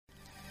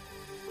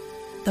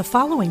The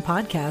following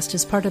podcast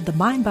is part of the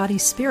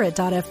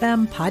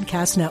MindBodySpirit.fm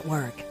podcast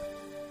network.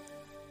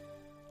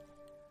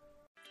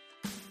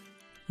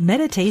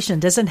 Meditation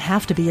doesn't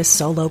have to be a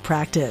solo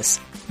practice.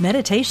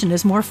 Meditation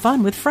is more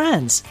fun with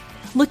friends.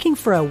 Looking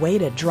for a way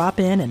to drop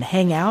in and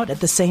hang out at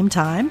the same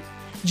time?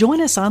 Join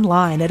us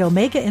online at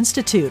Omega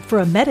Institute for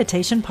a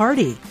meditation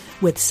party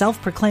with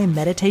self-proclaimed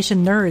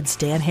meditation nerds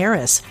Dan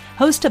Harris,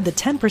 host of the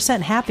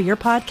 10% Happier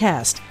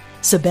podcast,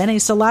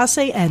 Sebene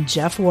Selassie, and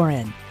Jeff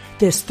Warren.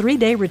 This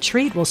 3-day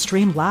retreat will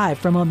stream live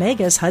from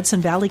Omega's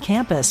Hudson Valley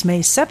campus May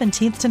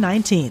 17th to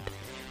 19th.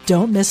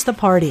 Don't miss the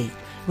party.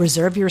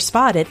 Reserve your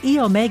spot at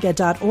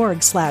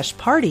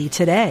eomega.org/party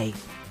today.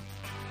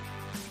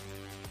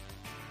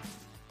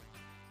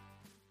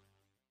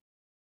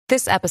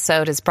 This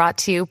episode is brought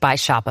to you by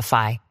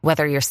Shopify.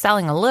 Whether you're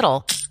selling a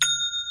little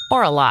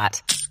or a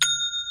lot,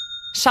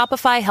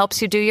 Shopify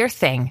helps you do your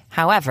thing,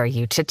 however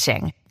you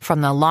cha-ching.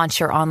 From the launch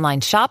your online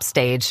shop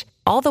stage,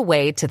 all the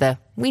way to the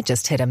we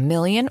just hit 1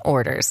 million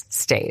orders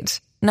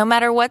stage. No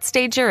matter what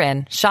stage you're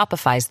in,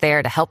 Shopify's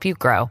there to help you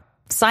grow.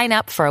 Sign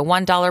up for a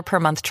 $1 per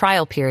month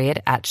trial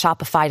period at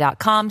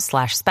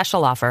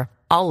shopify.com/special offer,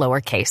 all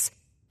lowercase.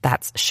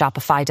 That's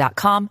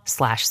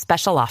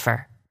shopify.com/special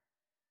offer.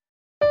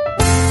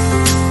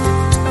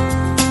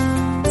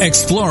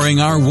 Exploring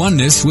our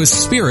oneness with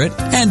spirit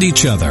and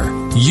each other.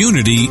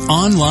 Unity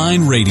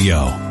Online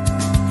Radio.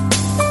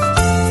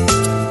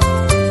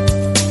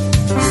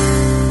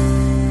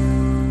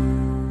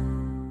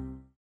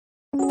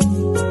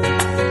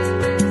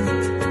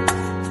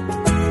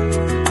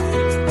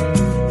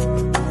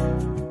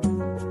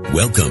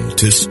 Welcome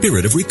to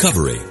Spirit of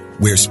Recovery,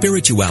 where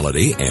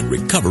spirituality and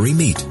recovery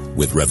meet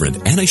with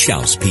Reverend Anna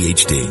Schaus,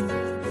 Ph.D.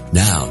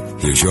 Now,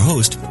 here's your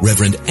host,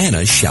 Reverend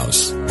Anna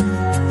Schaus.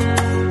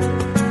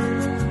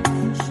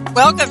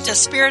 Welcome to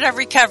Spirit of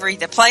Recovery,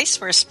 the place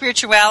where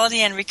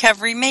spirituality and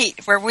recovery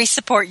meet, where we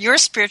support your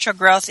spiritual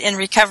growth in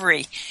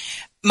recovery.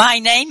 My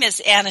name is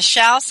Anna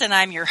Schaus, and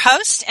I'm your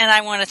host, and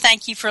I want to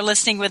thank you for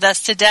listening with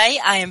us today.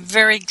 I am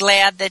very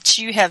glad that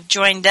you have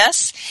joined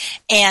us,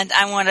 and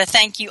I want to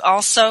thank you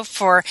also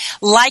for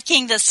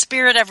liking the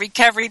Spirit of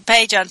Recovery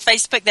page on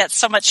Facebook. That's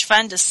so much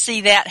fun to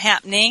see that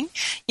happening,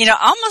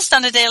 almost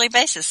on a daily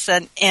basis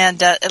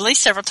and at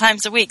least several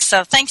times a week.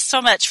 So thanks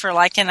so much for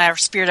liking our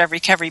Spirit of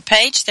Recovery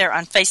page there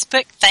on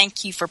Facebook.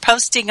 Thank you for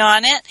posting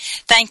on it.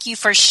 Thank you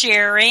for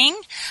sharing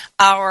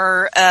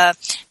our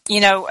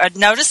a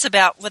notice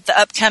about what the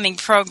upcoming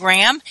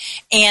program.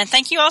 And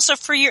thank you also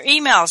for your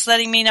emails,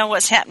 letting me know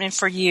what's happening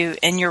for you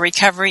in your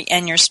recovery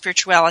and your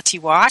spirituality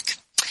walk.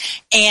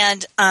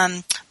 And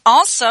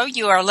also,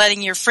 you are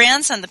letting your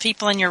friends and the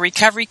people in your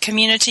recovery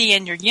community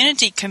and your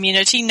unity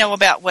community know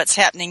about what's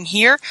happening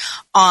here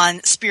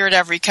on Spirit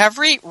of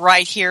Recovery,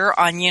 right here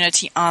on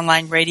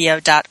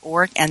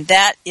unityonlineradio.org. And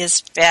that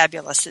is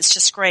fabulous. It's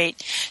just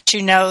great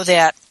to know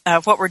that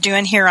what we're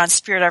doing here on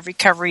Spirit of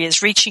Recovery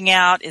is reaching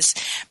out, is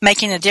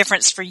making a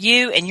difference for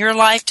you in your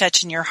life,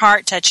 touching your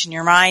heart, touching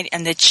your mind,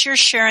 and that you're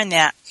sharing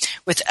that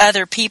with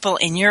other people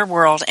in your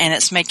world, and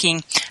it's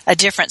making a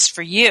difference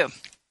for you.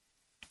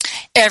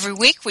 Every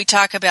week we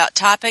talk about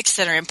topics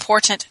that are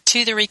important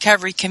to the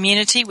recovery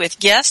community with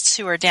guests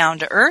who are down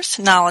to earth,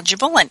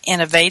 knowledgeable, and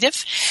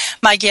innovative.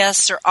 My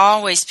guests are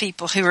always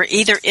people who are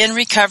either in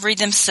recovery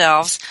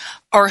themselves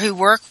or who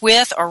work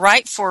with or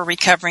write for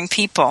recovering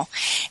people.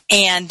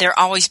 And they're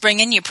always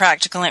bringing you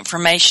practical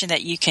information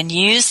that you can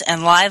use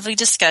and lively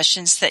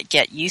discussions that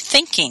get you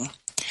thinking.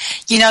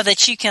 You know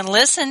that you can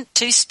listen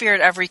to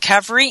Spirit of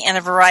Recovery in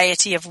a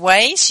variety of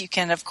ways. You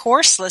can, of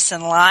course,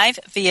 listen live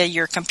via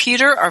your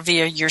computer or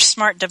via your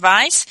smart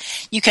device.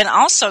 You can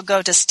also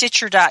go to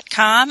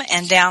Stitcher.com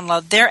and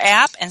download their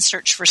app and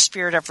search for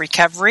Spirit of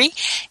Recovery.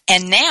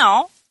 And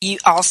now, you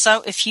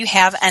also, if you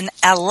have an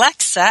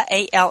Alexa,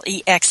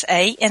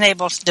 Alexa,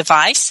 enabled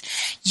device,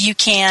 you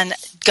can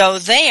go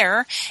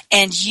there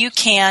and you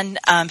can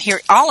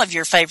hear all of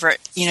your favorite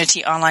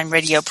Unity Online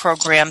Radio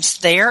programs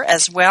there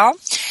as well.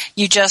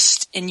 You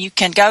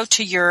can go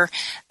to your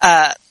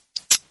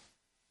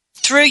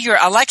through your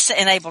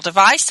Alexa-enabled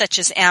device, such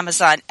as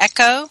Amazon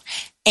Echo,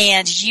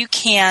 and you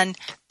can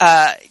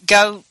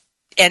go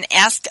and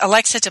ask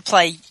Alexa to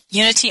play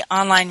Unity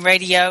Online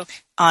Radio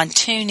on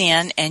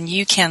TuneIn, and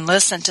you can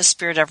listen to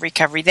Spirit of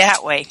Recovery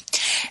that way.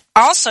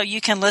 Also,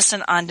 you can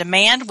listen on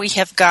demand. We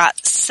have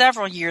got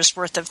several years'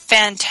 worth of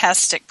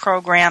fantastic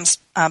programs,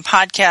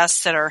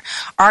 podcasts that are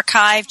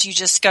archived. You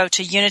just go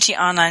to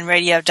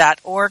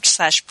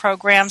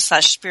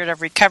unityonlineradio.org/program/Spirit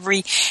of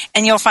Recovery,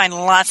 and you'll find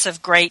lots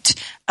of great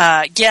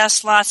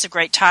guests, lots of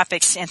great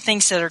topics, and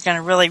things that are going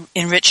to really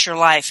enrich your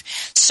life.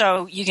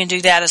 So you can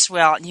do that as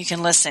well, and you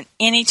can listen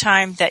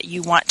anytime that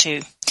you want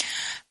to.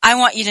 I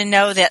want you to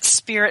know that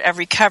Spirit of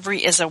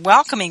Recovery is a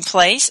welcoming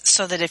place,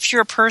 so that if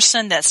you're a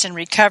person that's in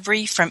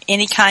recovery from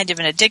any kind of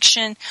an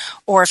addiction,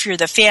 or if you're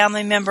the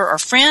family member or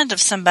friend of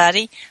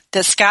somebody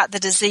that's got the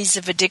disease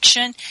of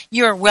addiction,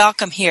 you're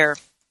welcome here.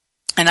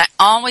 And I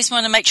always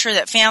want to make sure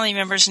that family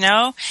members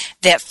know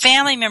that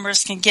family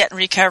members can get in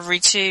recovery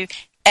too,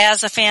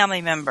 as a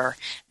family member,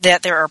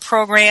 that there are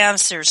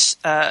programs, there's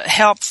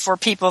help for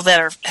people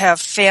that have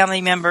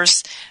family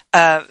members,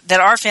 that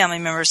are family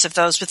members of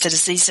those with the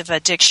disease of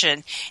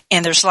addiction,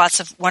 and there's lots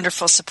of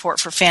wonderful support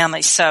for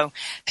families. So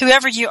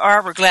whoever you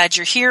are, we're glad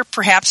you're here.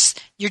 Perhaps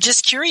you're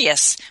just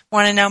curious,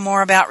 want to know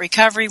more about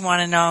recovery,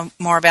 want to know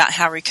more about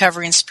how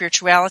recovery and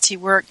spirituality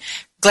work.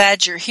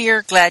 Glad you're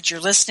here, glad you're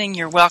listening.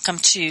 You're welcome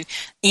to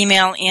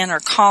email in or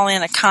call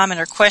in a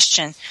comment or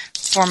question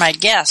for my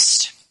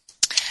guest.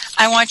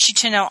 I want you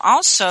to know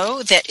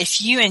also that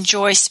if you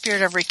enjoy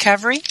Spirit of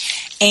Recovery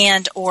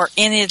and or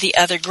any of the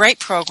other great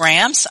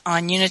programs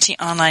on Unity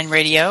Online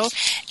Radio,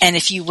 and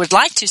if you would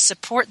like to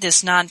support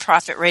this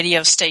nonprofit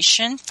radio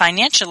station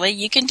financially,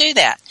 you can do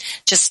that.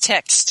 Just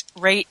text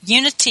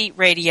Unity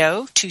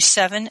Radio to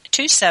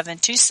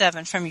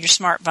 72727 from your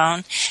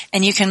smartphone,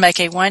 and you can make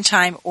a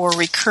one-time or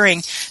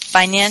recurring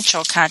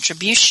financial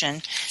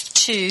contribution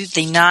to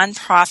the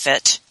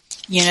nonprofit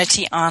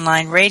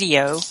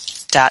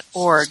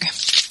UnityOnlineRadio.org.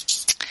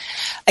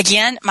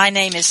 Again, my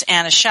name is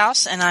Anna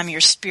Schaus, and I'm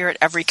your Spirit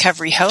of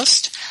Recovery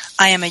host.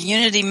 I am a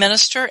Unity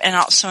minister and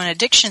also an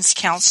addictions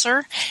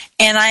counselor,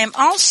 and I am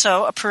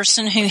also a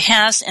person who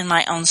has in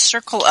my own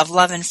circle of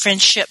love and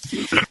friendship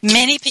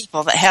many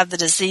people that have the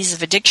disease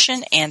of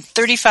addiction, and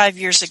 35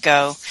 years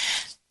ago,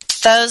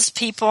 those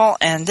people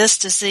and this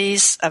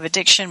disease of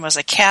addiction was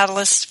a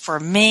catalyst for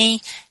me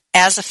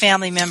as a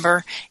family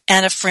member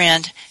and a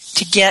friend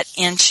to get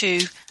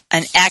into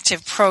an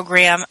active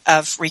program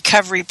of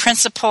recovery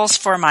principles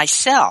for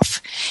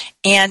myself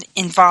and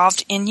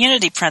involved in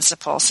Unity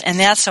principles. And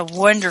that's a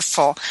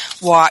wonderful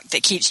walk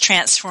that keeps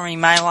transforming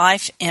my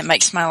life. It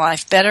makes my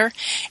life better,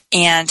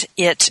 and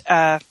it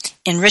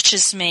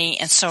enriches me.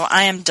 And so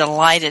I am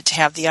delighted to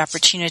have the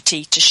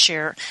opportunity to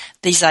share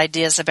these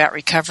ideas about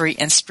recovery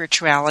and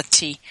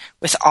spirituality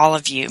with all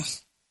of you.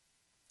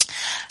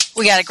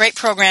 We got a great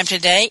program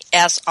today,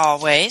 as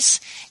always.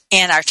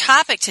 And our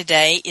topic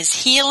today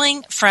is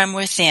healing from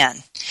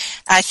within.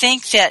 I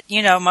think that,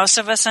 most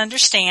of us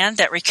understand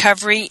that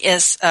recovery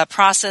is a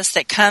process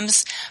that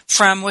comes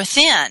from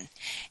within.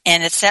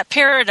 And it's that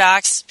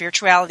paradox.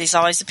 Spirituality is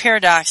always a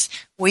paradox.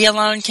 We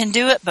alone can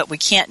do it, but we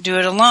can't do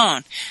it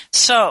alone.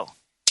 So,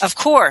 of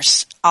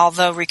course,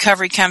 although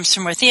recovery comes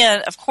from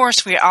within, of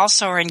course, we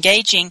also are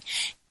engaging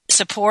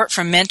support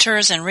from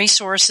mentors and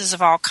resources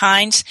of all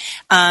kinds,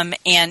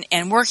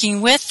 and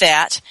working with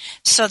that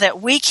so that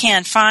we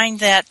can find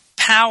that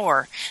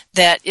power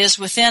that is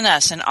within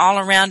us and all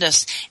around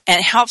us,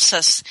 and helps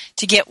us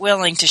to get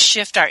willing to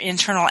shift our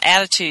internal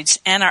attitudes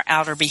and our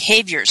outer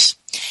behaviors.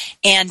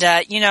 And,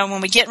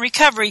 when we get in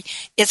recovery,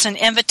 it's an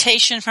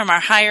invitation from our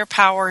higher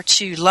power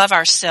to love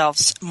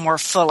ourselves more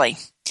fully.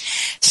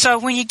 So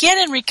when you get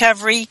in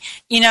recovery,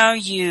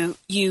 you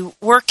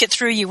work it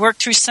through. You work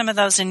through some of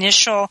those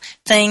initial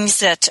things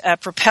that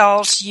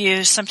propels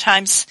you.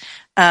 Sometimes,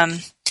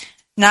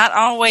 not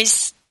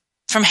always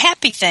from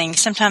happy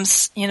things.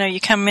 Sometimes, you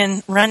come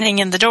in running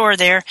in the door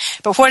there.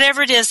 But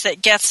whatever it is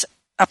that gets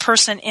a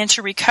person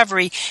into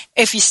recovery,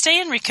 if you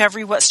stay in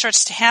recovery, what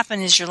starts to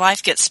happen is your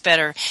life gets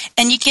better,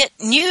 and you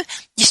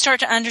start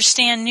to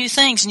understand new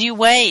things, new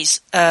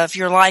ways of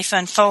your life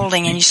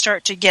unfolding, and you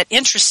start to get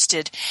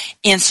interested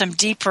in some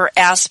deeper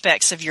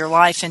aspects of your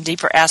life and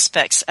deeper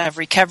aspects of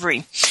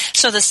recovery.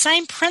 So the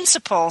same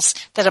principles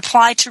that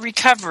apply to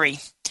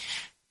recovery,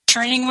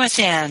 turning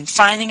within,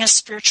 finding a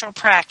spiritual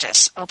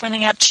practice,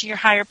 opening up to your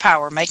higher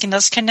power, making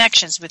those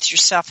connections with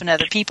yourself and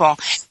other people,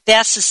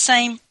 that's the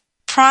same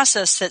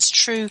process that's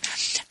true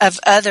of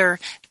other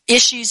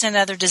issues and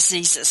other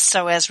diseases.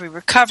 So as we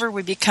recover,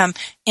 we become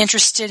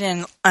interested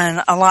in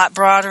a lot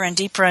broader and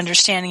deeper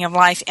understanding of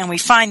life, and we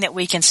find that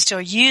we can still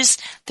use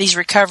these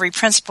recovery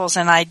principles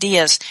and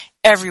ideas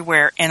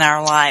everywhere in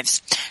our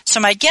lives.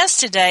 So my guest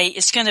today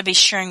is going to be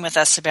sharing with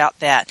us about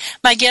that.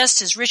 My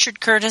guest is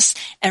Richard Curtis,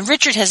 and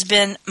Richard has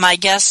been my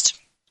guest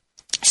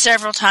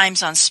several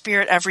times on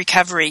Spirit of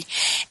Recovery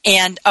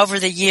and over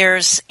the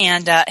years,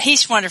 and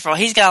he's wonderful.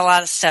 He's got a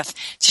lot of stuff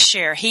to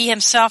share. He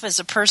himself is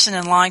a person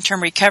in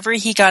long-term recovery.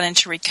 He got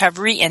into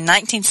recovery in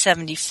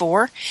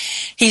 1974.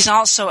 He's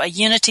also a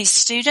Unity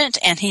student,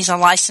 and he's a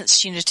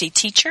licensed Unity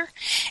teacher.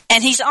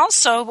 And he's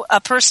also a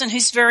person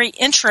who's very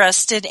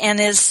interested and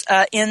is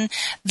in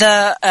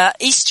the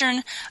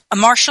Eastern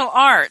martial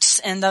arts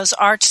and those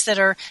arts that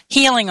are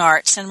healing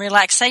arts and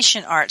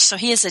relaxation arts. So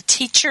he is a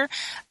teacher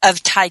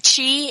of Tai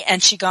Chi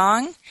and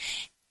Qigong.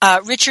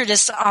 Richard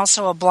is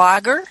also a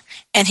blogger,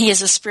 and he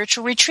is a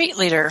spiritual retreat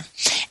leader.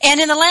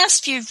 And in the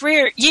last few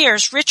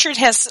years, Richard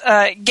has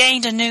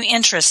gained a new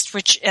interest,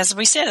 which, as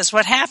we said, is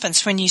what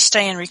happens when you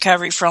stay in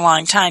recovery for a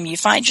long time. You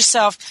find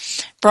yourself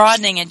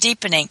broadening and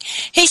deepening.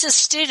 He's a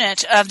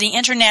student of the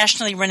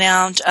internationally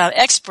renowned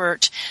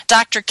expert,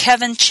 Dr.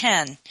 Kevin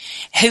Chen,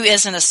 who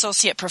is an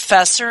associate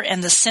professor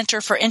in the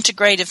Center for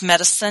Integrative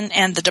Medicine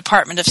and the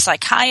Department of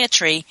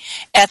Psychiatry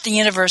at the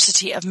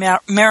University of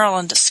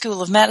Maryland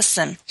School of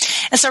Medicine.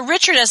 And so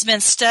Richard has been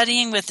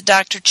studying with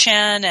Dr.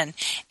 Chen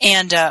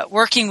and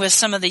working with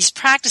some of these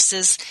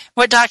practices.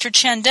 What Dr.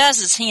 Chen does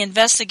is he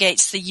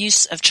investigates the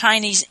use of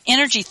Chinese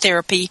energy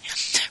therapy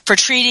for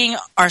treating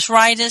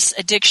arthritis,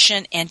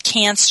 addiction, and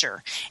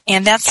cancer.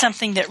 And that's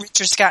something that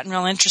Richard's gotten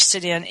real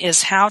interested in,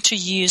 is how to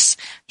use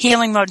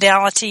healing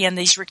modality and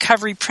these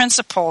recovery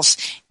principles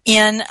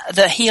in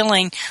the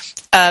healing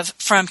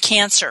from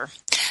cancer.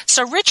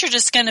 So Richard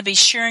is going to be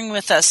sharing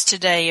with us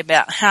today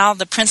about how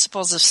the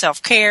principles of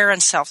self-care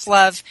and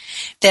self-love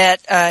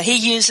that he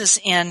uses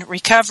in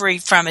recovery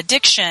from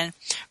addiction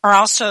are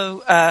also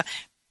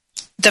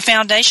the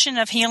foundation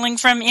of healing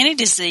from any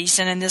disease,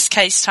 and in this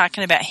case,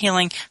 talking about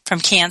healing from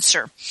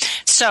cancer.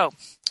 So,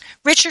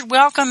 Richard,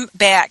 welcome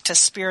back to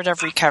Spirit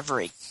of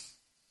Recovery.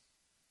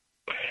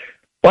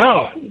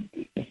 Wow,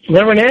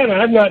 Reverend Anna,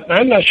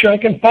 I'm not sure I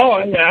can follow.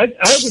 I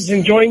was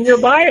enjoying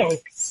your bio.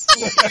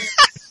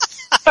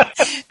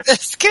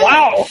 That's good.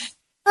 Wow.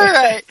 All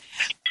right.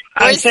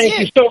 I thank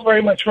you so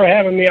very much for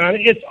having me on.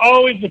 It's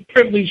always a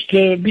privilege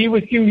to be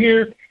with you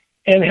here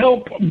and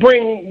help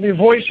bring the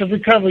voice of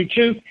recovery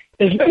to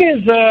as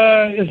many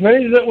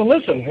that will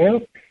listen. You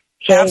know?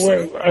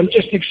 So I'm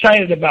just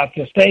excited about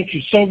this. Thank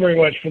you so very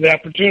much for the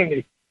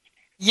opportunity.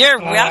 You're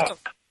welcome.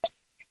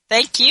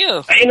 Thank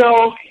you. You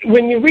know,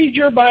 when you read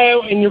your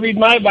bio and you read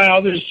my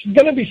bio, there's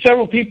going to be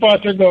several people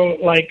out there go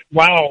like,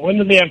 wow, when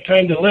do they have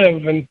time to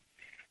live? And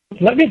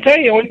let me tell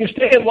you, when you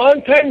stay in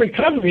long-time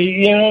recovery,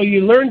 you know,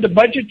 you learn to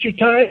budget your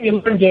time, you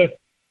learn to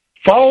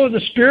follow the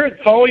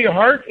Spirit, follow your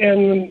heart,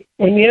 and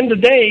when the end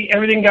of the day,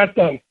 everything got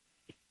done.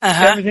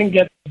 Everything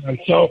gets done.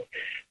 So,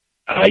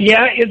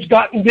 yeah, it's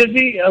gotten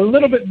busy, a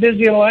little bit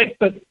busy in life,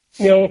 but,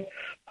 you know,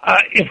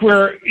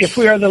 if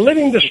we are the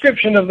living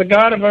description of the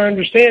God of our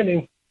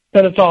understanding,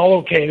 then it's all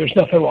okay. There's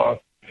nothing wrong.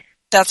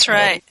 That's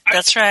right.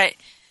 That's right.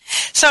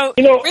 So,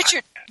 you know,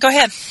 Richard, go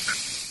ahead.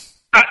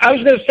 I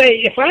was going to say,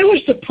 if I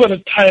was to put a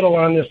title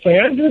on this thing,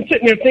 I've been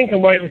sitting here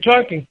thinking while you were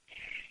talking,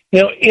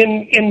 you know,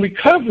 in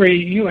recovery,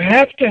 you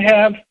have to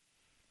have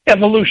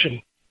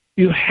evolution.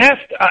 You have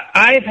to,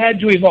 I've had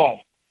to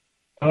evolve.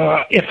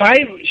 If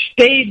I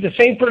stayed the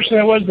same person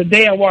I was the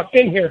day I walked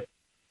in here,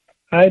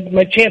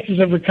 my chances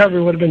of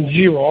recovery would have been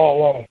zero all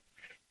along.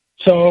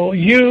 So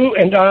you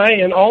and I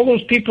and all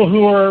those people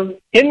who are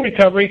in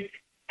recovery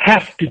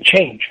have to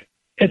change.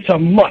 It's a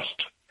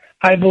must,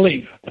 I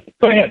believe.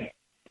 Go ahead.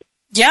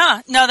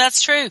 Yeah, no,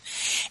 that's true.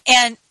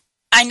 And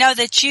I know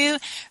that you,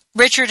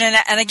 Richard,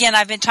 and again,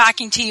 I've been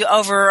talking to you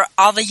over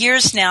all the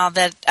years now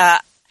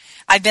that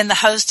I've been the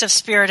host of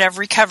Spirit of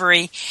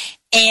Recovery.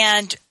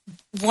 And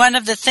one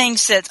of the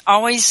things that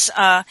always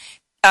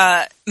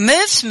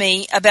moves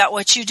me about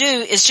what you do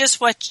is just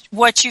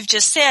what you've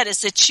just said,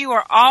 is that you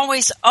are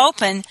always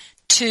open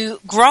to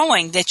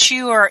growing, that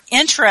you are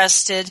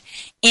interested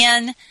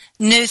in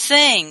new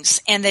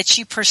things and that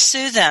you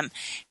pursue them.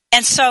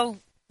 And so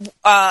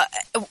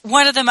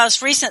one of the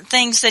most recent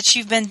things that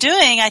you've been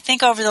doing, I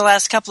think over the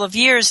last couple of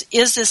years,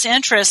 is this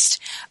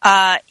interest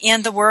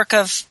in the work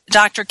of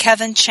Dr.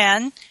 Kevin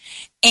Chen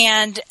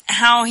and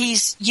how he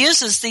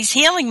uses these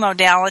healing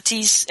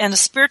modalities and a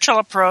spiritual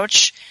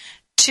approach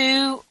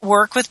to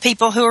work with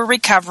people who are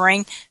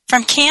recovering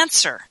from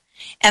cancer.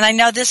 And I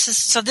know this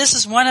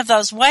is one of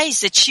those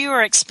ways that you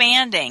are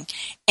expanding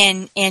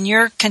and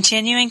you're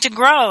continuing to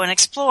grow and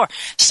explore.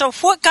 So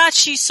what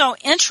got you so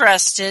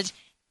interested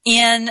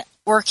in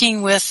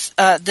working with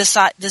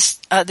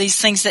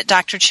these things that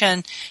Dr.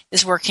 Chen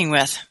is working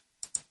with?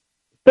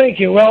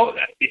 Thank you. Well,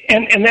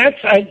 and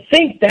I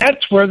think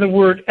that's where the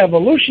word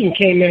evolution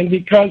came in,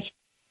 because,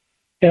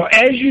 you know,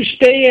 as you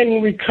stay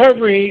in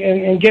recovery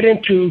and get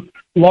into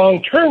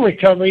long-term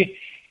recovery,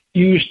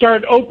 you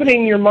start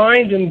opening your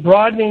mind and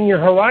broadening your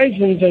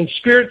horizons, and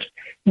Spirit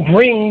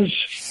brings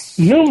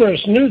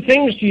numerous new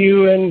things to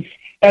you. And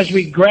as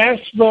we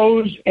grasp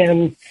those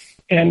and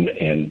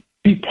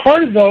be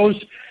part of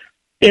those,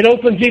 it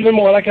opens even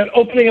more, like an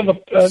opening of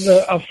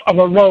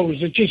a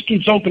rose. It just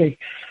keeps opening.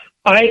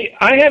 I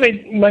have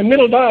my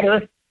middle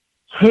daughter,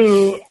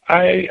 who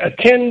I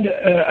attend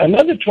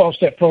another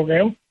 12-step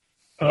program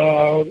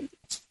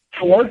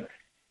for,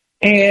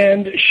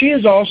 and she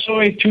is also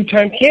a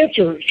 2-time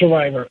cancer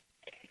survivor.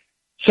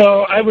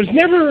 So I was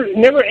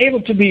never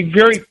able to be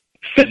very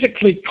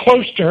physically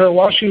close to her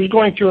while she was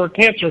going through her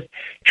cancer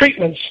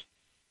treatments.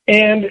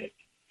 And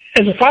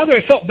as a father,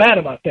 I felt bad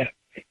about that.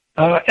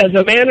 As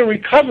a man in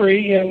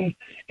recovery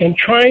and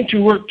trying to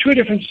work 2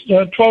 different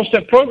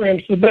 12-step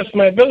programs to the best of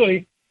my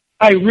ability,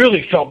 I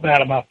really felt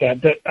bad about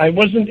that I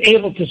wasn't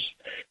able to,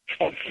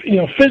 you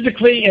know,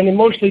 physically and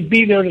emotionally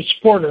be there to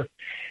support her.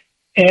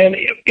 And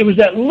it was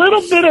that little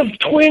bit of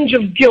twinge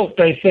of guilt,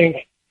 I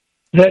think,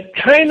 that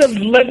kind of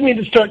led me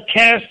to start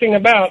casting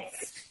about.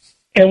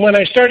 And when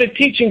I started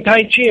teaching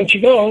Tai Chi and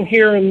Qigong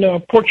here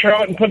in Port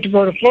Charlotte and Punta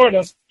Gorda,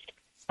 Florida,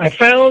 I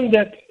found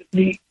that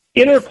the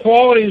inner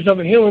qualities of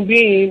a human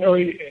being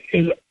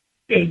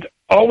is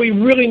all we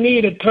really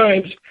need at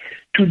times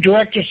to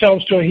direct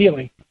ourselves to a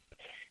healing.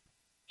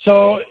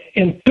 So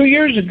 2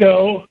 years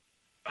ago,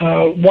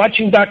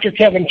 watching Dr.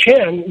 Kevin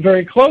Chen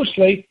very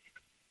closely,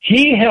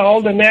 he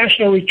held a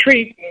national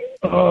retreat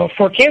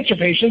for cancer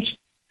patients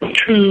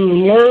to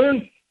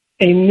learn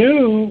a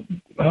new,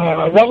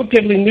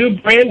 relatively new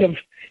brand of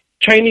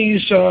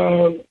Chinese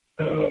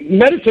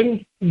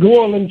medicine,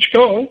 Guo and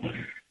Qigong,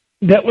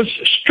 that was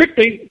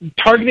strictly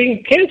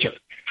targeting cancer.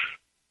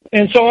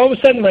 And so all of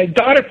a sudden my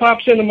daughter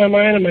pops into my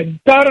mind, and my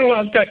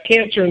daughter-in-law's got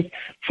cancer, and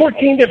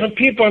 14 different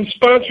people I'm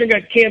sponsoring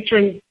got cancer,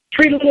 and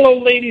 3 little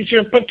old ladies here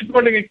in Punta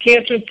Gorda got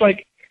cancer. It's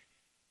like,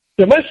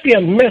 there must be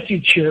a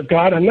message here,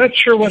 God. I'm not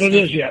sure what it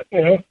is yet,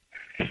 you know.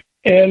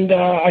 And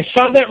I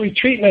saw that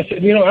retreat, and I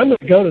said, you know, I'm going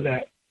to go to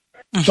that.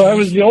 So I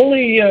was the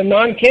only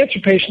non-cancer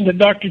patient that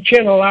Dr.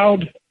 Chen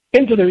allowed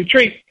into the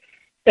retreat,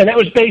 and that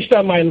was based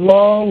on my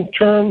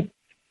long-term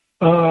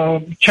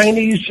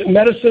Chinese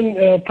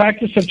medicine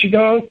practice of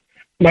Qigong,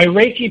 my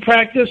Reiki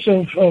practice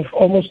of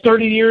almost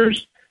 30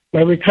 years,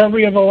 my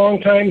recovery of a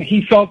long time.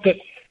 He felt that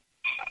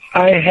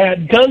I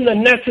had done the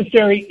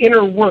necessary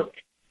inner work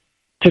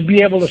to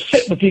be able to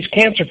sit with these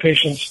cancer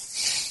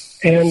patients.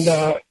 And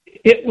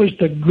it was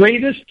the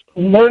greatest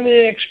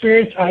learning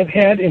experience I've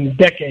had in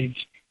decades.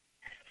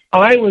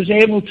 I was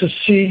able to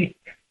see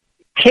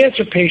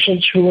cancer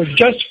patients who were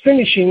just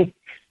finishing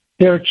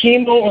their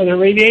chemo or their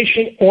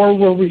radiation, or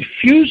were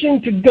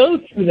refusing to go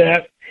through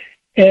that,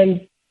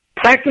 and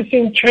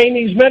practicing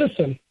Chinese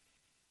medicine.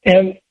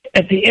 And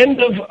at the end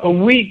of a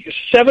week,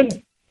 7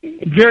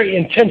 very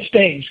intense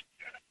days,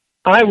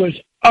 I was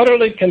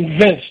utterly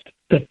convinced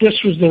that this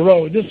was the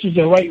road. This is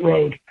the right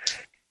road.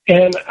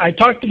 And I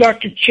talked to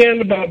Dr.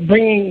 Chen about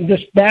bringing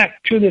this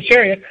back to this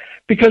area,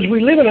 because we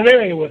live in an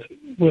area with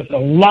a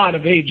lot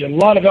of age, a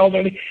lot of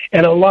elderly,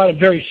 and a lot of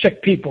very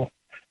sick people.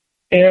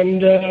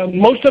 And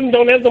most of them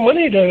don't have the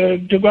money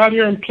to go out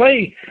here and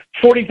pay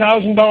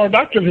 $40,000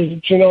 doctor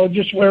visits, you know,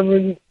 just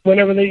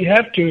whenever they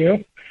have to, you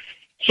know.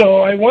 So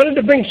I wanted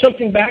to bring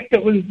something back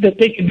that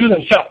they could do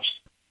themselves.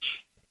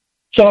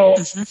 So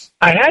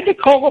I had to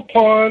call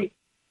upon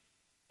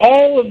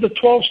all of the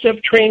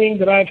 12-step training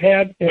that I've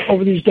had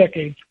over these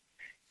decades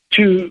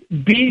to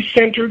be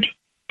centered,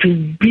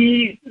 to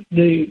be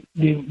the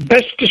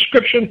best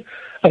description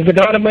of the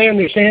God of my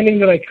understanding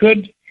that I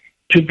could,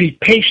 to be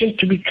patient,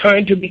 to be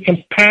kind, to be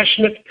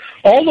compassionate.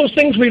 All those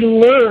things we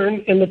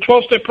learn in the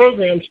 12-step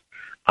programs,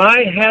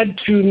 I had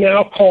to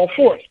now call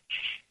forth.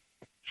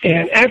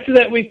 And after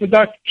that week with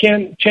Dr.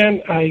 Chen,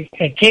 I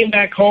came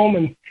back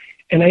home,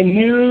 and I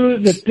knew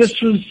that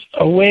this was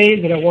a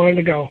way that I wanted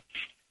to go.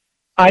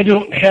 I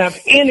don't have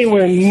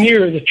anywhere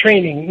near the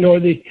training nor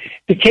the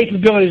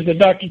capabilities that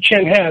Dr.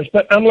 Chen has,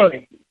 but I'm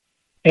learning.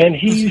 And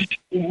he's,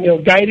 you know,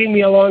 guiding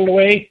me along the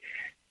way.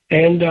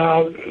 And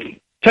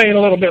tell you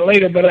a little bit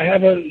later, but I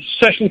have a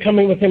session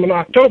coming with him in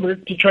October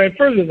to try and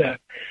further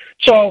that.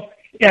 So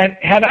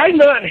had I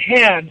not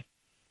had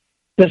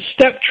the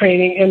step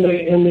training in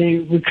the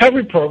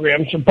recovery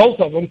programs, or both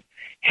of them,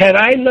 had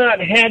I not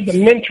had the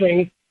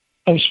mentoring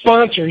of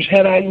sponsors,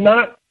 had I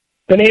not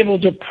been able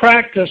to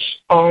practice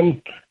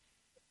on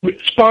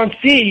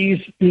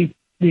sponsees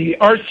the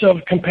arts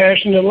of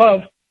compassion and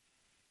love,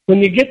 when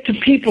you get to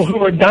people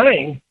who are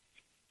dying,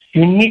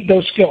 you need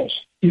those skills.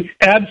 You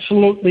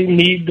absolutely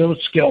need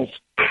those skills,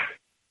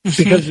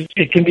 because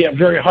it can be a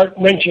very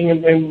heart-wrenching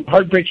and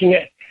heartbreaking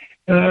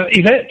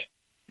event.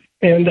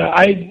 And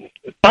I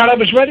thought I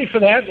was ready for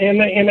that,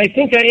 and I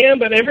think I am,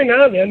 but every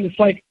now and then it's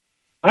like,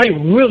 I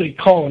really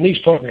call on these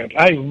programs.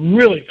 I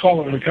really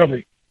call on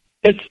recovery.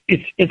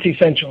 It's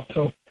essential.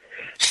 So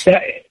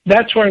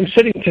that's where I'm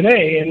sitting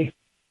today. And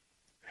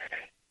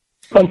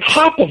on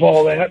top of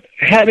all that,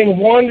 having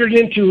wandered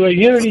into a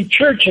Unity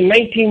Church in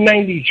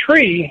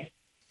 1993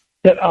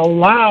 that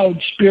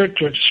allowed Spirit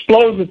to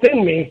explode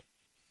within me,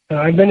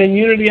 I've been in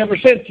Unity ever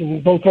since,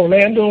 in both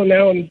Orlando and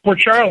now in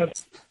Port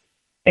Charlotte.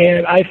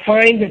 And I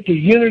find that the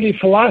Unity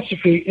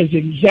philosophy is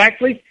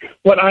exactly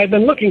what I've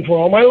been looking for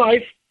all my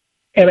life.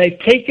 And I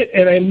take it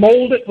and I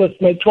mold it with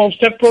my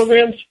 12-step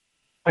programs.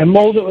 I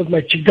mold it with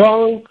my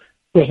Qigong,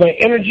 with my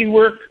energy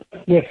work,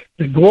 with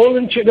the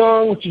Golden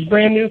Qigong, which is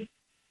brand new.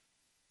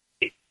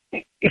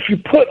 If you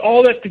put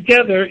all that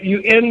together,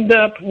 you end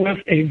up with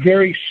a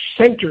very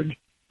centered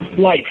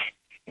life.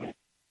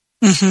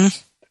 And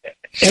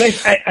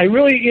I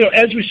really, you know,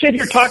 as we sit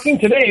here talking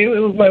today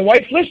with my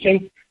wife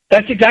listening,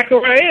 that's exactly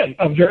where I am,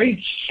 a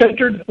very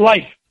centered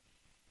life.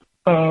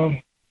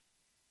 And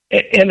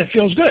it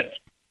feels good.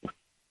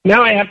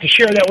 Now I have to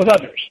share that with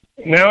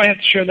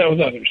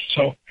others.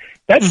 So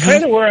that's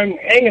kind of where I'm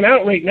hanging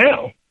out right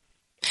now.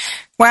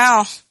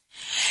 Wow.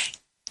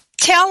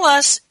 Tell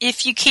us,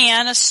 if you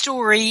can, a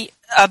story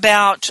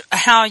about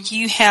how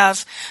you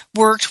have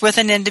worked with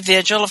an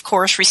individual, of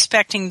course,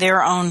 respecting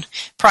their own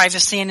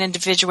privacy and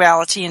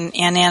individuality and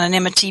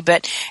anonymity,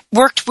 but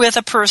worked with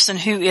a person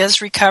who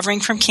is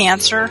recovering from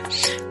cancer,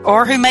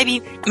 or who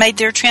maybe made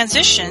their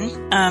transition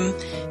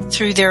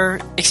through their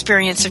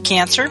experience of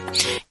cancer.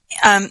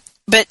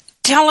 But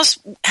tell us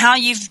how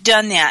you've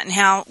done that,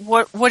 and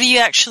what do you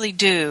actually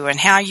do, and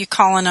how you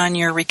calling on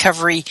your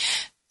recovery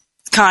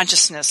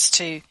consciousness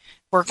to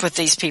work with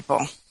these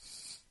people.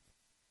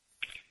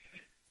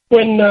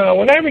 when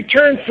I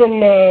returned from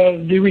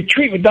the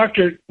retreat with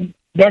Dr.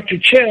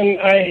 Chen,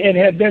 I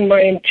had been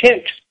my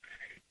intent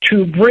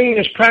to bring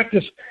this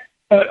practice.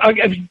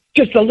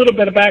 Just a little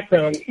bit of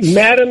background.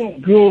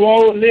 Madame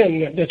Guo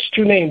Lin, that's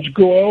two names,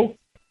 Guo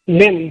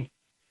Lin,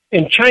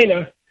 in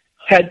China,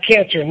 had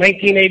cancer in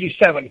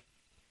 1987.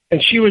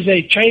 And she was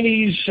a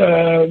Chinese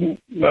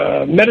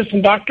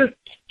medicine doctor.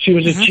 She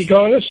was a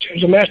Qigongist. She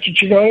was a master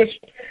Qigongist.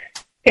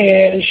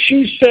 And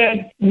she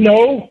said,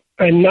 no,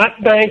 I'm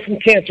not dying from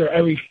cancer. I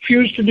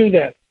refuse to do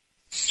that.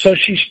 So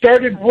she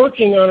started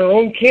working on her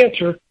own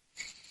cancer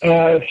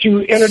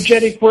through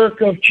energetic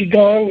work of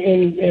Qigong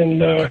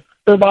and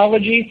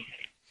herbology.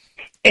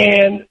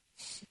 And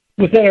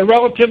within a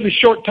relatively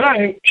short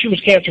time, she was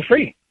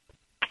cancer-free.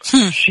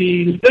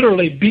 She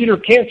literally beat her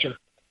cancer.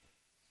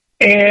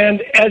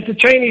 And as the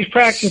Chinese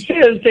practice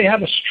is, they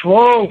have a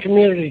strong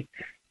community.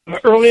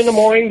 Early in the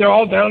morning, they're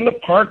all down in the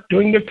park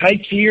doing their Tai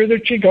Chi or their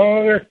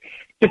Qigong, or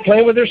they're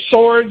playing with their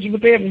swords,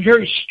 but they have a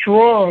very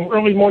strong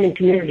early morning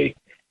community.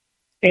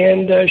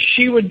 And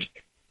she would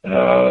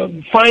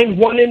find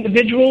one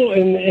individual,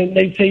 and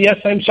they'd say, yes,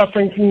 I'm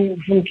suffering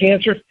from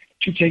cancer.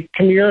 She'd say,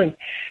 come here. And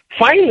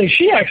finally,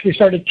 she actually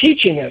started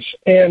teaching us.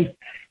 And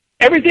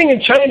everything in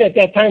China at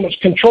that time was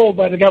controlled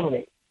by the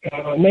government.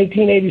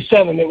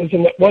 1987,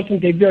 it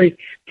wasn't a very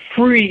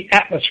free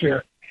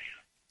atmosphere.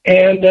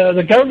 And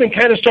the government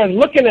kind of started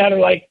looking at her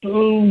like,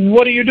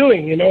 what are you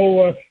doing? You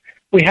know,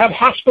 we have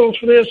hospitals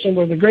for this, and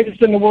we're the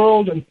greatest in the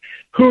world, and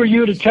who are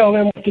you to tell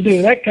them what to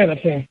do, that kind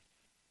of thing.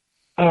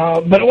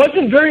 But it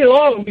wasn't very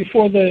long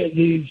before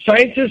the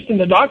scientists and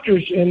the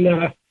doctors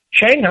in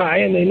Shanghai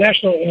and the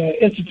National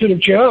Institute of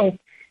Qigong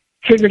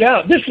figured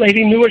out this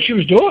lady knew what she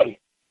was doing.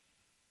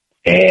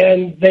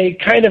 And they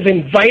kind of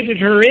invited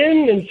her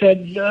in and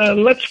said,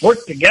 let's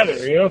work together,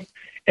 you know.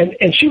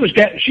 And she was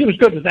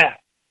good with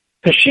that,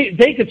 because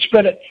they could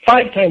spread it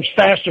 5 times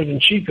faster than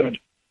she could.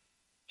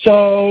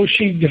 So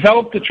she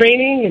developed the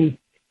training, and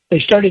they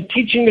started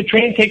teaching the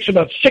training. It takes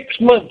about 6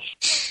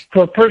 months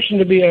for a person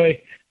to be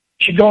a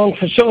Qigong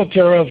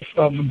facilitator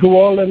of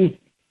Guolin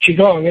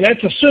Qigong, and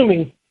that's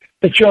assuming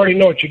that you already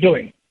know what you're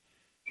doing.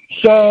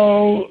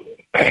 So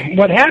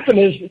what happened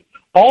is,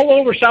 all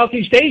over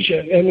Southeast Asia,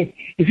 and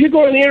if you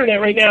go on the internet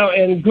right now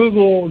and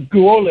Google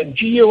Guolin,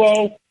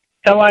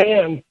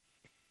 Guolin,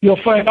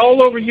 you'll find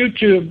all over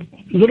YouTube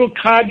little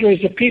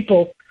cadres of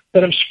people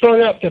that have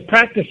sprung up to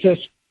practice this,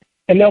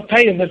 and they'll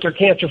tell you that they're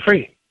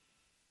cancer-free.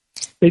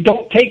 They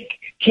don't take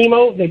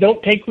chemo, they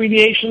don't take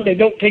radiation, they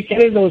don't take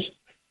any of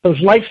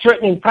those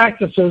life-threatening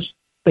practices.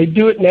 They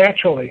do it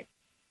naturally.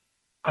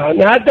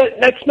 Now,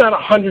 that's not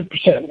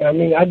 100%. I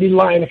mean, I'd be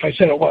lying if I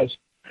said it was.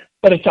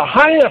 But it's a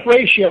high enough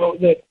ratio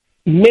that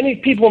many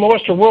people in the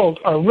Western world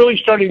are really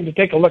starting to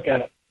take a look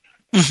at it.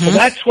 So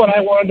that's what I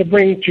wanted to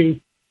bring to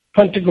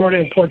Punta Gorda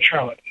and Port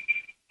Charlotte.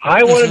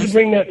 I wanted to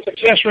bring that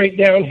success rate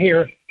down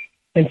here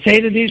and say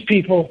to these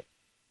people,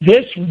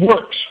 this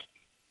works.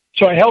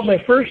 So I held my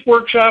first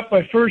workshop,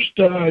 my first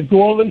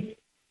Guolin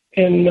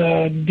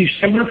in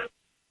December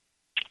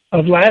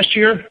of last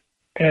year.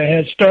 I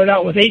had started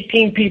out with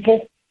 18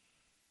 people,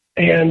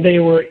 and they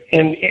were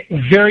in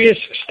various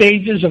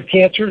stages of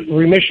cancer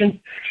remission,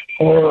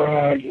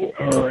 or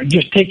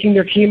just taking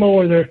their chemo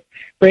or their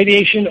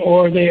radiation,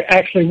 or they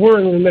actually were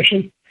in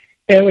remission.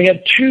 And we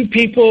had 2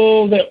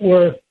 people that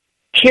were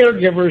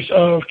caregivers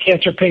of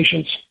cancer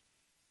patients.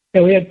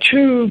 And we had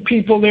 2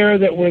 people there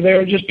that were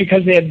there just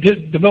because they had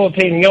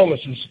debilitating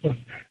illnesses,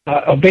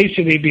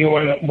 obesity being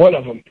one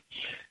of them.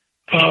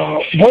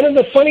 One of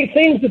the funny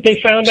things that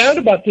they found out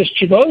about this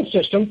Qigong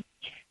system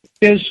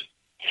is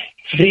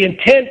the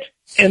intent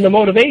and the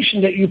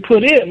motivation that you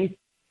put in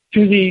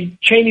to the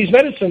Chinese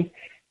medicine.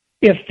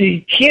 If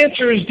the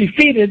cancer is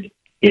defeated,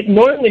 it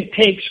normally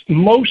takes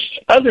most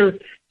other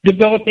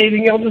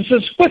debilitating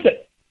illnesses with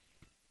it,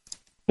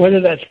 whether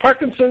that's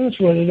Parkinson's,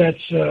 whether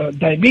that's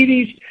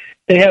diabetes.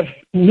 They have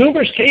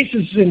numerous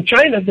cases in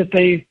China that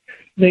they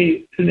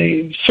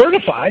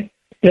certify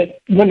that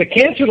when the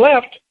cancer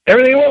left,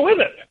 everything went with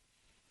it.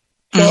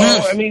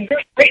 So, I mean,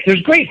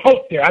 there's great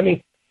hope there. I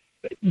mean,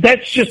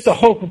 that's just the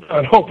hope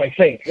on hope, I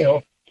think, you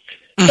know.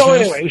 So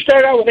anyway, we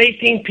started out with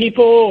 18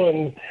 people,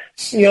 and,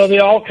 you know, they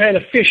all kind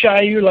of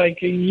fish-eye you like,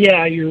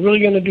 yeah, you're really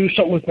going to do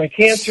something with my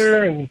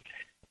cancer? And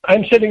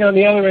I'm sitting on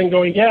the other end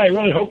going, yeah, I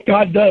really hope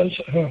God does.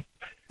 It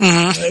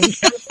was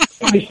kind of a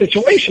funny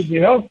situation,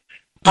 you know.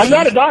 I'm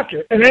not a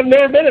doctor, and I've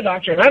never been a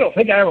doctor, and I don't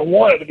think I ever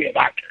wanted to be a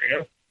doctor, you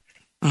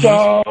know.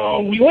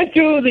 So we went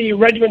through the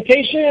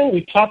regimentation.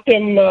 We taught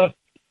them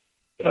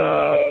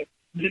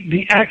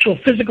the actual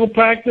physical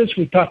practice.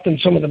 We taught them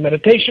some of the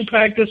meditation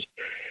practice.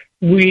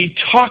 We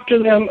talked to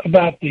them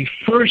about the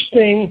first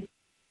thing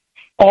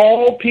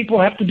all people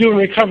have to do in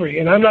recovery.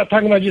 And I'm not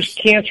talking about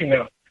just cancer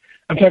now.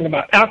 I'm talking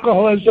about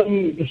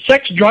alcoholism,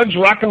 sex, drugs,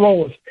 rock and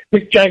roll, as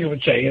Mick Jagger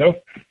would say, you know.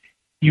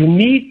 You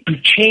need to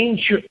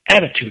change your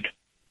attitude.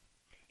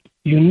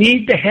 You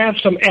need to have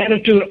some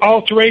attitude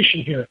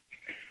alteration here.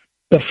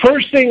 The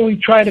first thing we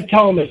try to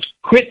tell them is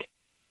quit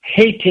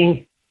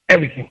hating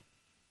everything.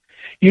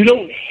 You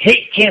don't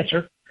hate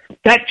cancer.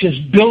 that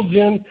just builds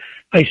in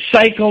a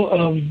cycle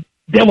of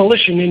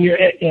demolition in your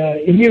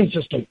immune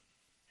system.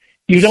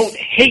 You don't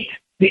hate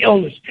the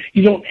illness.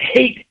 You don't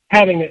hate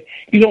having it.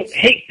 You don't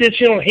hate this.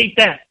 You don't hate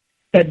that.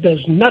 That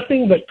does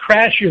nothing but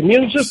crash your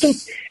immune system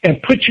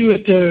and put you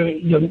at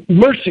the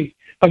mercy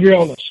of your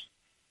illness.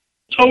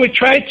 So we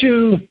try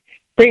to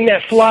bring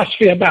that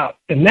philosophy about,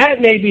 and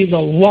that may be the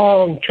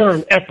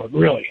long-term effort,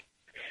 really.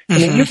 I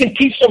mean, you can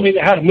teach somebody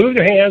how to move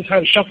their hands, how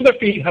to shuffle their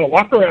feet, how to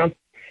walk around.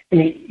 I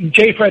mean,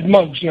 J. Fred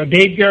Muggs,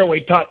 Dave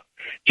Garraway taught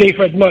J.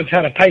 Fred Muggs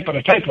how to type on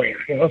a typewriter,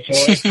 so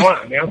come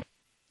on,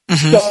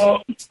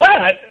 So,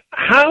 but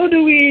how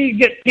do we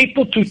get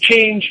people to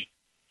change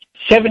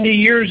 70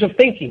 years of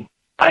thinking?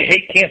 I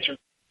hate cancer.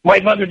 My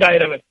mother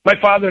died of it. My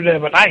father died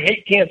of it. I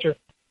hate cancer.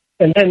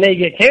 And then they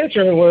get cancer,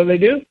 and what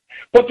do?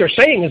 What they're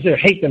saying is they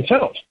hate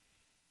themselves.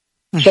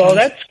 So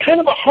that's kind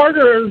of a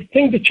harder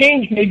thing to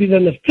change maybe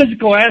than the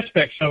physical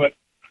aspects of it.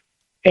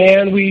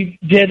 And we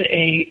did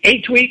a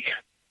 8-week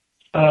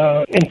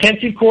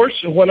intensive course,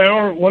 a 1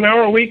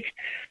 hour a week.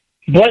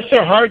 Bless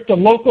their heart, the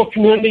local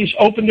communities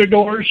opened their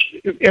doors.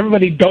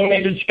 Everybody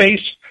donated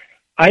space.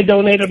 I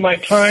donated my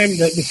time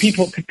that the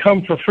people could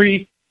come for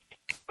free.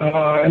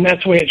 And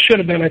that's the way it should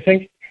have been, I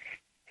think.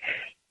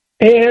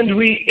 And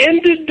we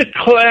ended the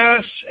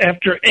class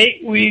after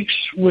 8 weeks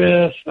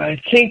with, I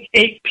think,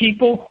 8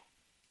 people.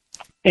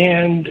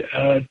 And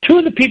 2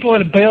 of the people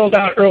that had bailed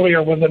out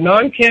earlier were the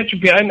non-cancer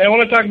people. I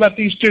want to talk about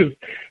these 2.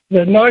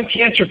 The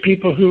non-cancer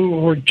people who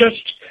were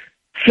just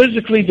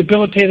physically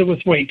debilitated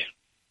with weight,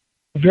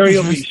 very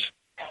obese.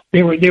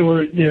 Their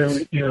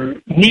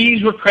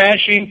knees were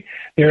crashing.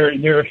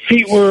 Their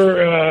feet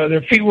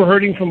were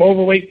hurting from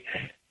overweight,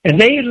 and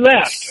they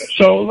left.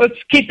 So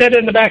let's keep that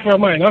in the back of our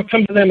mind. I'll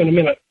come to them in a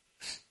minute.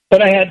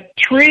 But I had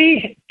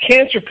 3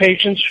 cancer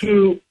patients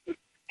who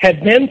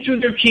had been through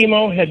their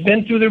chemo, had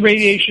been through the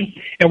radiation,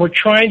 and were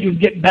trying to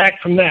get back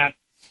from that.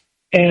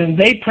 And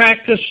they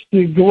practiced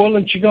the Goel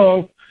and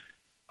Qigong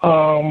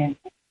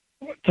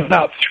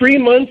about 3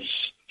 months,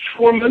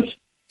 4 months,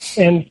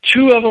 and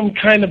 2 of them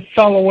kind of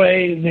fell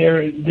away.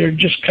 They're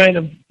just kind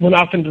of went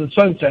off into the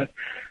sunset.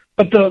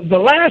 But the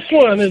last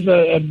one is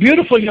a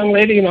beautiful young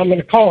lady, and I'm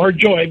going to call her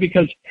Joy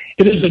because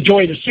it is a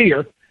joy to see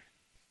her.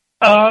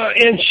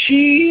 And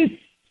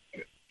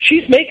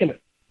she's making it.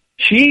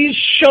 She's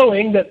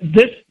showing that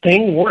this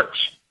thing works.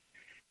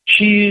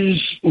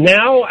 She's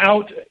now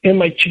out in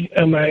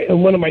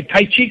one of my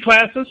Tai Chi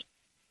classes.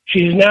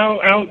 She's now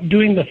out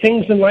doing the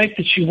things in life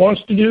that she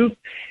wants to do,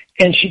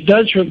 and she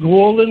does her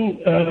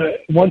Guolin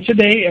once a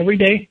day, every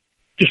day,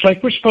 just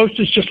like we're supposed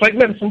to. It's just like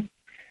medicine.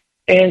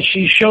 And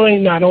she's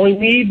showing not only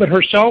me but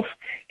herself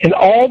and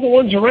all the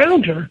ones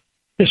around her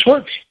this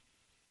works.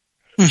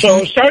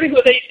 So starting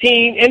with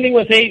 18, ending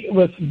with 8,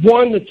 with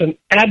 1 that's an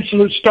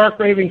absolute stark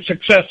raving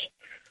success.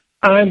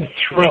 I'm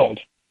thrilled,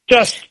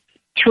 just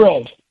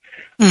thrilled.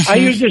 I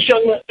use this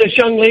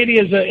young lady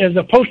as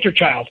a poster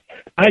child.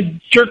 I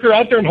jerk her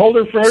out there and hold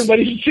her for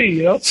everybody to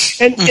see,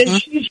 And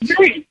she's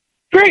very,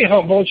 very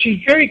humble.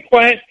 She's very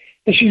quiet,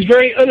 and she's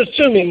very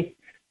unassuming.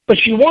 But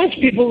she wants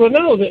people to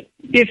know that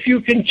if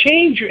you can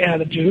change your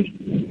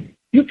attitude,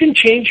 you can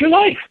change your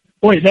life.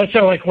 Boy, does that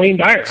sound like Wayne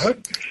Dyer, huh?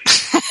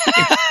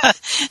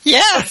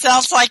 Yeah,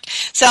 sounds like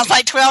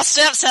 12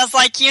 steps. Sounds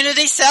like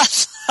unity.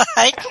 Sounds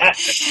like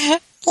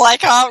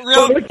a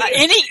real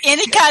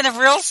any kind of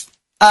real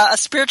a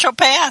spiritual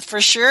path for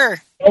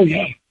sure. Oh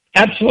yeah,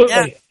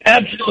 absolutely,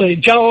 absolutely.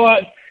 Joe,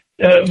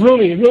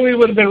 Rumi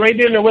would have been right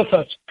in there with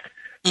us.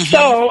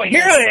 So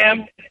here I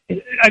am.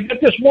 I've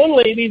got this one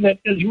lady that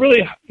is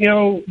really,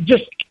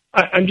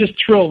 I'm just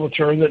thrilled with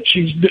her that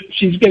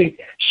she's getting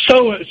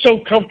so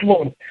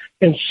comfortable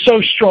and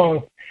so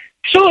strong.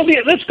 So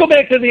let's go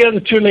back to the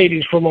other 2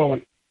 ladies for a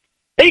moment.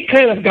 They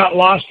kind of got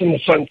lost in the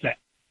sunset.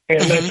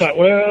 And I thought,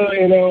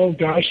 well,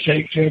 gosh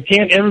sakes,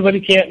 everybody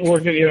can't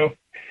work it,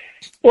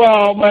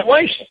 Well, my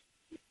wife's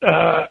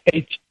a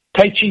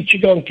Tai Chi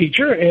Qigong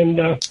teacher,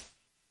 and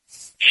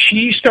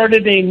she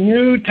started a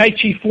new Tai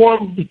Chi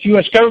form that the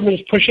U.S. government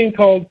is pushing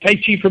called Tai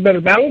Chi for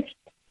Better Balance.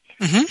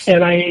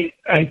 And I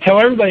tell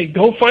everybody,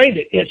 go find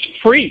it. It's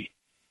free.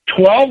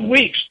 12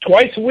 weeks,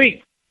 twice a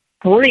week,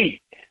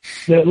 free.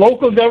 The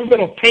local government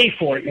will pay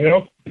for it,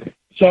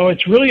 So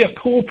it's really a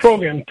cool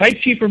program, Tai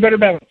Chi for Better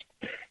Balance.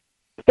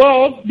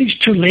 Well, these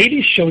 2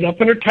 ladies showed up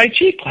in her Tai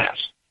Chi class.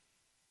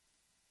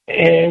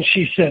 And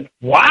she said,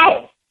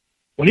 wow,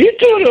 what are you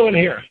doing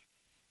here?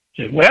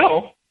 I said,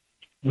 well,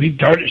 we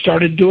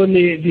started doing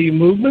the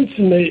movements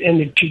and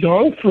the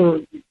Qigong for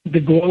the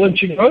Goel and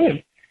Qigong.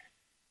 And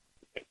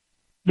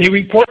they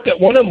report that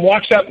one of them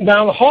walks up and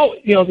down the hall.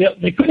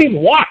 They couldn't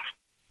even walk.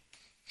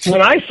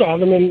 When I saw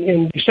them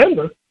in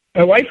December,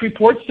 my wife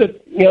reports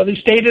that, they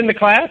stayed in the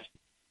class.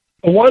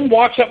 One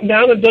walks up and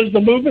down and does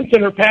the movements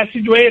in her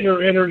passageway in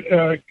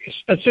her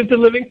assisted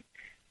living.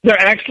 They're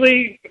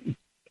actually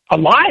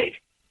alive.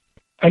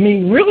 I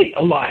mean, really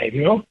alive,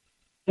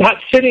 Not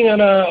sitting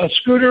on a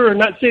scooter or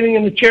not sitting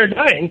in the chair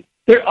dying.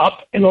 They're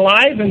up and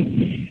alive,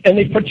 and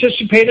they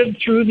participated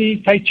through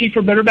the Tai Chi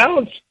for Better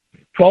Balance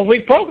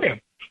 12-week program.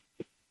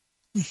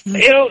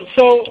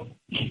 So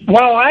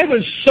while I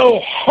was so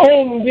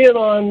honed in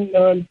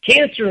on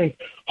cancer and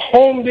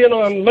honed in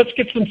on let's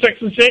get some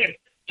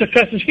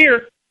successes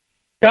here,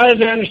 God,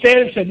 as I understand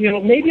it, said,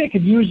 maybe I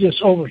could use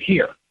this over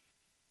here.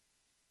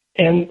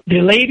 And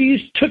the ladies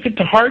took it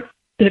to heart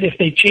that if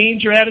they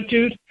change their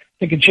attitude,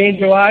 they could change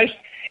their lives.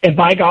 And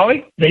by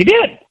golly, they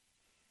did.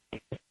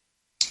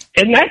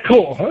 Isn't that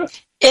cool, huh?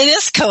 It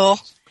is cool.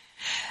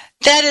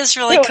 That is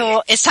really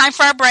cool. It's time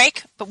for our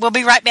break, but we'll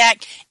be right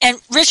back. And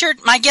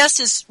Richard, my guest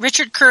is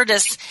Richard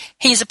Curtis.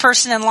 He's a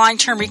person in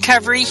long-term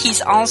recovery.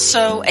 He's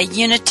also a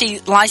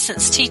Unity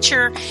licensed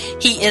teacher.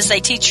 He is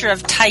a teacher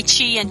of Tai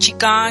Chi and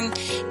Qigong.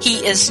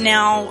 He is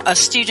now a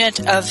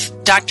student of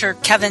Dr.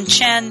 Kevin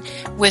Chen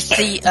with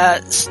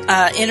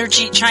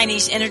the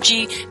Chinese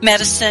energy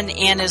medicine,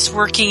 and is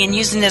working and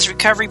using his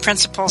recovery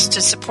principles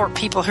to support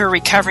people who are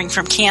recovering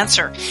from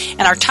cancer.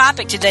 And our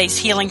topic today is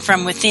healing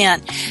from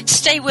within.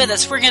 Stay with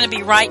us. We're going to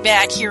be right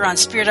back here on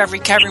Spirit of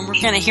Recovery. We're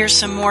going to hear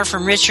some more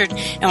from Richard,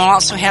 and we'll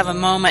also have a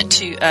moment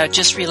to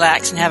just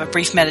relax and have a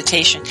brief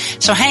meditation.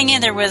 So hang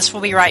in there with us.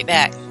 We'll be right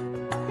back.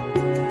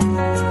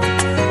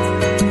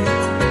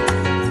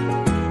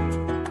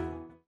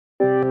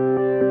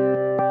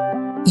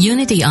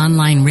 Unity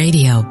Online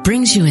Radio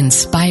brings you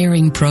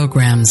inspiring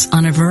programs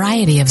on a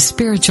variety of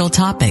spiritual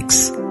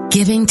topics.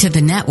 Giving to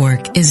the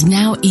network is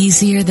now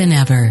easier than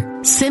ever.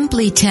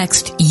 Simply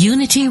text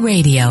Unity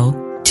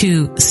Radio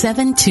to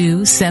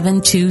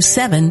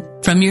 72727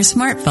 from your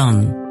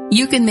smartphone.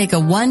 You can make a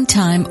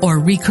one-time or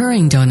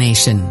recurring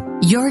donation.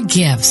 Your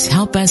gifts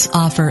help us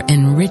offer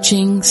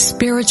enriching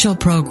spiritual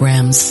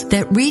programs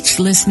that reach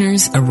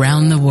listeners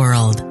around the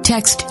world.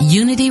 Text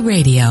Unity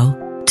Radio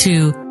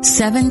to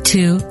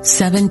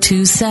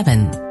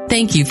 72727.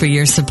 Thank you for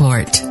your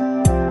support.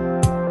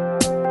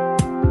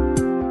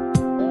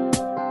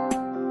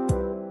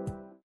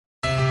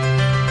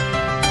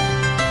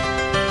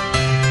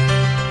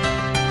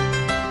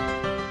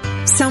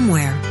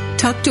 Somewhere,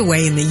 tucked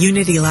away in the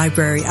Unity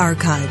Library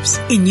archives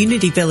in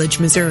Unity Village,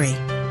 Missouri,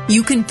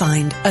 you can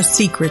find a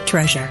secret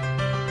treasure.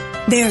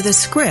 They are the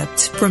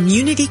scripts from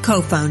Unity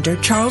co-founder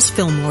Charles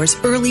Fillmore's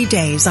early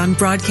days on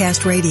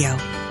broadcast radio.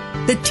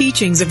 The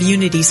teachings of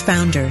Unity's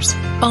founders,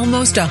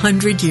 almost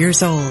 100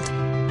 years old.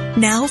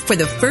 Now, for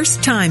the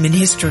first time in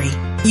history,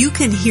 you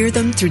can hear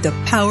them through the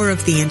power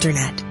of the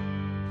Internet.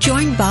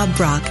 Join Bob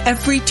Brock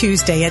every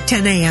Tuesday at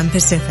 10 a.m.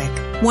 Pacific,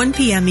 1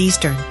 p.m.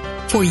 Eastern,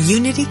 for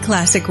Unity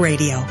Classic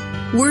Radio,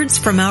 Words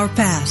from Our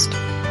Past.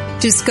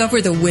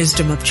 Discover the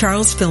wisdom of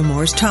Charles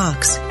Fillmore's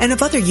talks and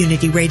of other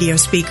Unity radio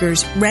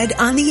speakers read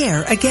on the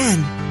air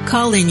again.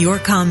 Call in your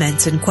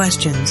comments and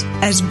questions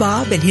as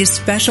Bob and his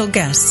special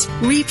guests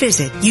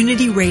revisit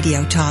Unity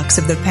radio talks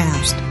of the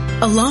past,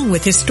 along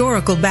with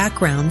historical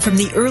background from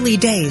the early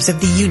days of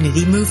the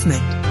Unity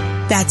movement.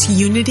 That's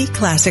Unity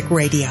Classic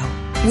Radio,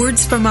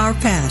 Words from Our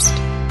Past,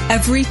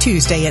 every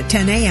Tuesday at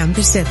 10 a.m.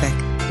 Pacific,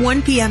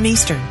 1 p.m.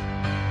 Eastern,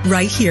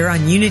 right here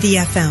on Unity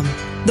FM,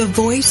 the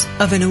voice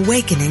of an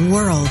awakening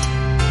world.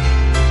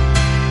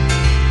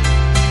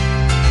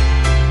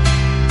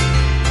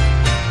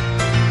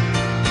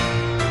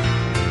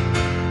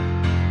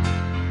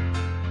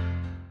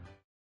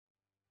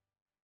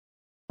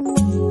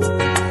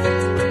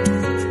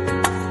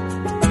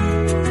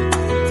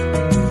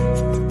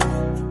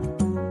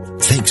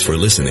 Thanks for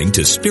listening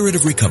to Spirit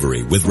of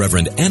Recovery with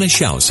Reverend Anna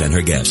Schaus and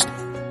her guest.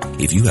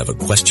 If you have a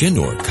question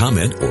or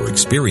comment or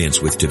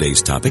experience with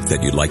today's topic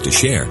that you'd like to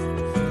share,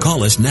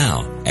 call us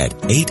now at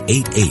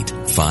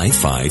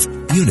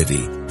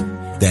 888-55-UNITY.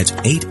 That's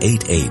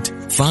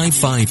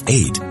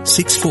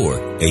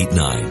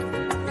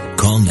 888-558-6489.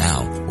 Call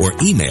now or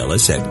email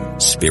us at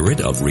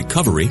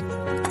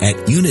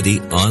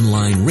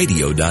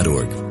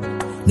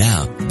spiritofrecovery@unityonlineradio.org.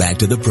 Now, back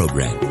to the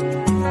program.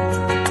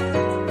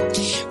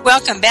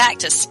 Welcome back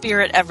to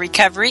Spirit of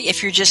Recovery.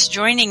 If you're just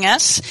joining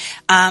us,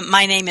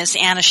 my name is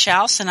Anna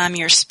Schaus, and I'm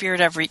your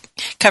Spirit of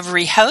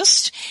Recovery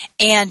host.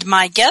 And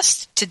my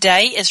guest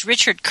today is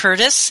Richard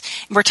Curtis.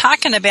 We're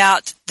talking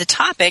about the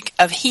topic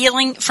of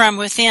healing from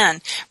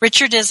within.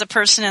 Richard is a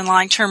person in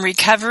long-term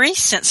recovery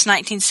since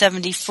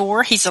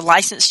 1974. He's a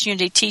licensed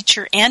Unity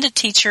teacher and a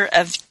teacher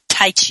of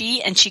Tai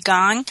Chi and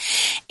Qigong,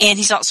 and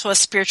he's also a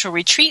spiritual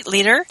retreat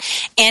leader,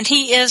 and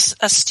he is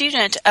a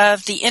student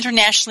of the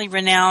internationally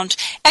renowned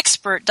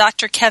expert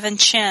Dr. Kevin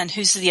Chen,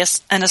 who's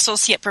an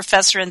associate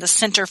professor in the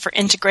Center for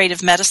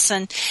Integrative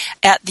Medicine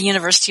at the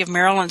University of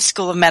Maryland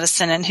School of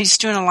Medicine, and who's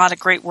doing a lot of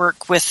great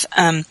work with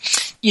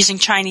using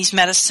Chinese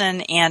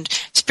medicine and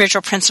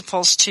spiritual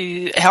principles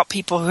to help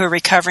people who are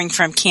recovering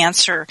from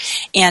cancer.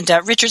 And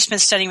Richard's been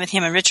studying with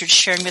him, and Richard's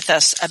sharing with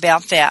us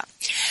about that.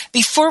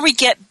 Before we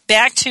get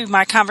back to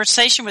my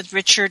conversation with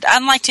Richard,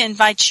 I'd like to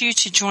invite you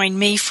to join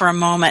me for a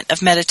moment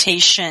of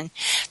meditation,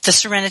 the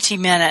Serenity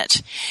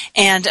Minute,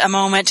 and a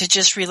moment to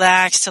just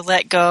relax, to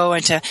let go,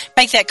 and to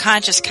make that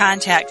conscious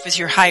contact with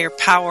your higher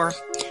power.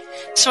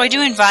 So I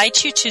do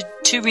invite you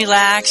to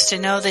relax, to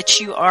know that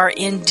you are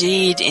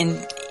indeed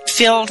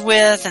filled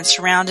with and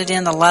surrounded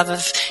in the love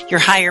of your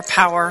higher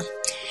power.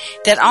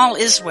 that all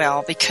is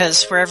well,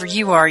 because wherever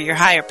you are, your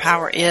higher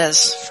power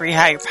is, for your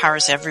higher power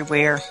is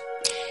everywhere.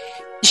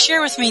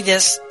 Share with me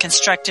this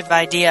constructive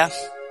idea.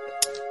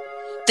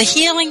 The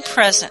healing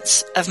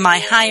presence of my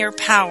higher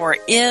power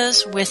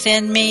is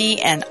within me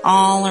and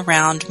all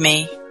around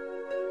me.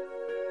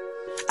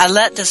 I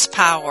let this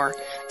power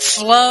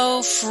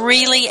flow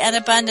freely and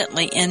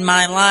abundantly in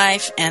my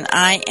life, and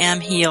I am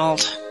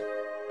healed.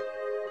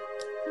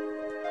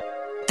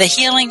 The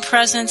healing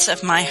presence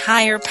of my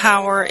higher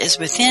power is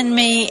within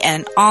me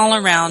and all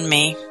around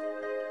me.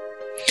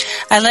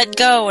 I let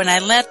go and I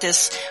let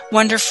this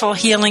wonderful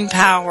healing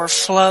power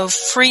flow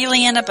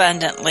freely and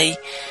abundantly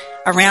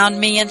around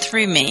me and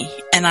through me,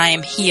 and I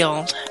am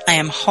healed, I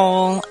am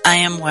whole, I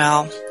am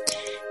well.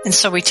 And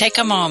so we take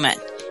a moment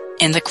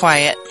in the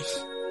quiet.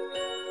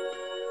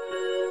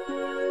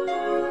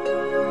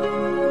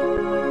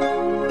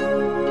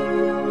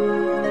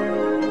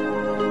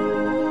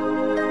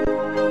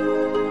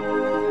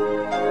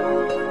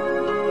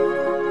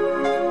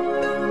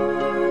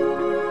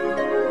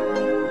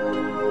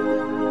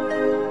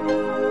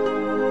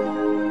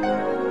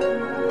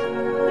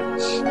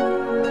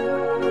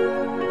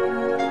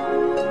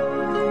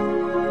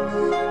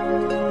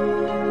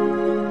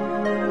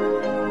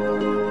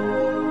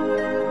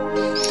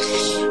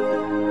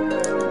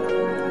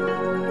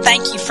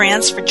 Thank you,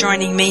 friends, for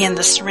joining me in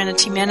the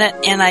Serenity Minute,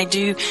 and I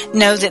do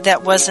know that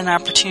that was an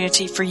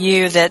opportunity for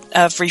you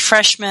of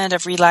refreshment,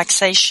 of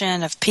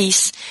relaxation, of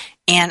peace,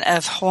 and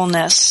of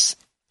wholeness,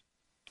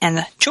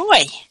 and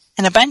joy,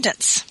 and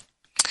abundance.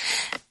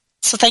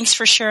 So thanks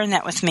for sharing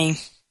that with me.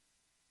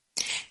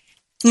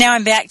 Now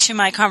I'm back to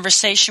my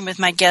conversation with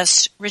my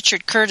guest,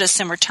 Richard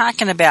Curtis, and we're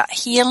talking about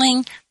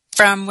healing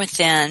from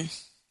within.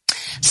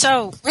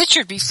 So,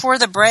 Richard, before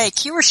the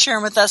break, you were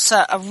sharing with us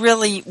a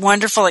really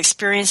wonderful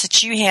experience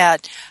that you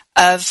had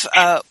of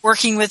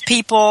working with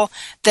people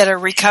that are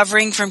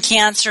recovering from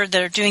cancer,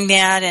 that are doing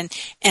that,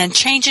 and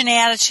changing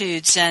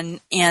attitudes. And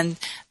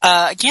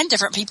again,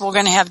 different people are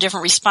going to have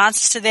different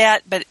responses to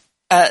that, but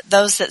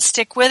those that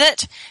stick with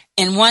it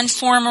in one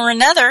form or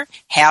another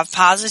have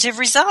positive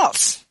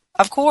results,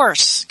 of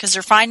course, because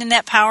they're finding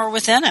that power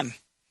within them.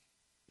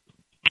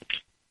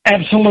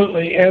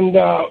 Absolutely. And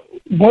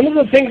one of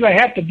the things I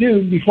have to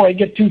do before I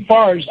get too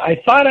far is I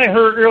thought I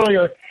heard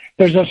earlier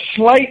there's a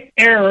slight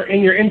error in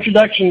your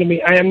introduction to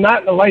me. I am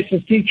not a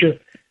licensed teacher.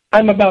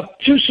 I'm about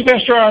 2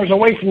 semester hours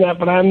away from that,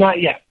 but I'm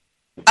not yet.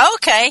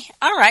 Okay.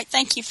 All right.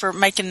 Thank you for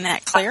making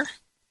that clear.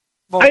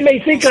 Well, I may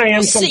think I am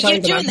we'll sometimes. See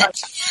you doing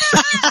that.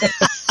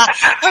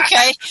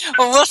 Okay.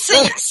 Well, we'll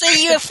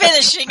see you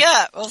finishing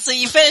up. We'll see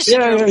you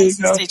finishing yeah, your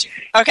licensed teacher.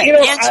 Okay. You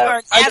know, and you're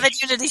an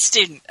avid Unity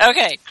student.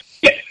 Okay.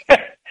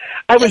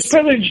 I was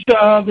privileged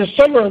this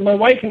summer. My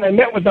wife and I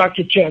met with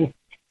Dr. Chen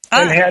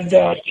and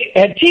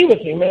had tea with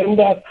him, and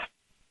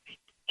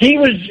he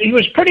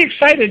was pretty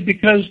excited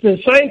because the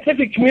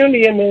scientific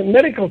community and the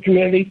medical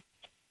community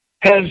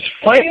has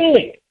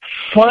finally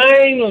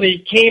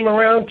came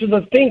around to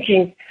the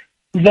thinking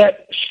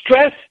that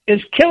stress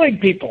is killing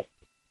people,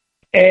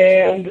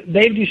 and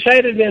they've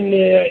decided in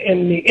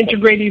the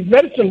integrative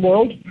medicine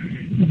world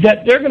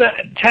that they're going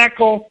to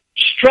tackle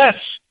stress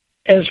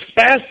as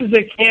fast as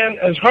they can,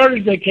 as hard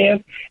as they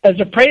can, as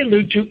a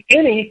prelude to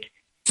any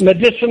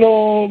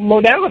medicinal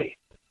modality.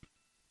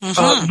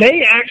 Mm-hmm.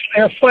 They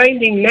actually are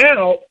finding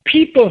now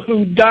people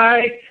who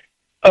die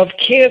of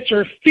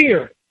cancer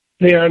fear.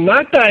 They are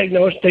not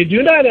diagnosed, they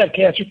do not have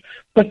cancer,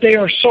 but they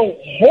are so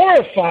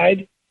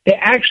horrified they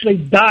actually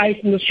die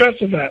from the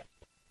stress of that.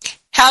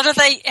 How do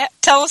they,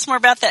 tell us more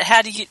about that?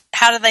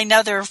 How do they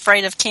know they're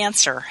afraid of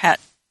cancer?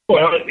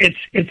 Well,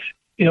 it's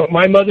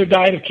my mother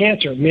died of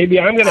cancer. Maybe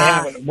I'm going to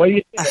have it. What do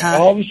you think?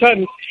 All of a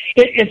sudden,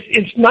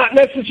 it's not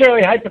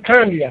necessarily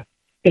hypochondria.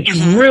 It's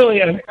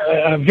really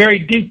a very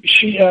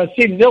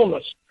deep-seated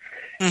illness.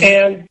 Mm-hmm.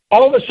 And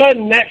all of a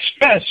sudden, that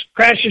stress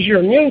crashes your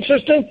immune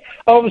system.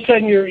 All of a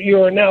sudden,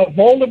 you are now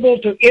vulnerable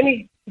to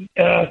any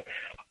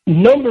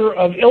number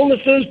of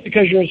illnesses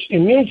because your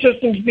immune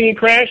system's being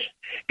crashed,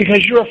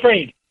 because you're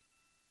afraid,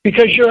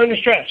 because you're under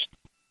stress.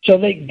 So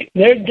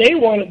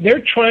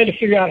they're trying to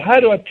figure out how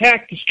to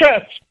attack the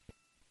stress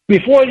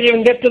before they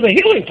even get to the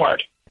healing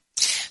part.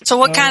 So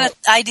what kind of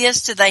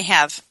ideas do they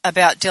have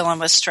about dealing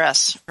with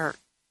stress? Or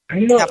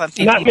not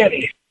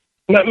many.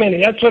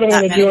 That's what I'm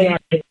going to do in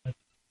October.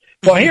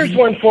 Well, here's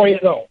one for you,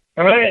 though.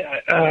 All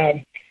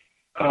right?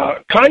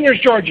 Conyers,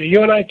 Georgia.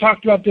 You and I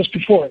talked about this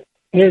before.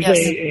 There's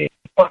a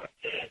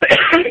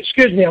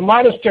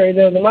monastery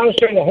there, the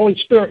Monastery of the Holy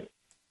Spirit.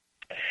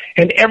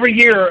 And every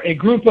year, a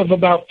group of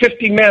about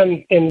 50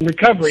 men in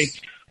recovery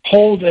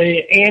hold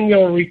an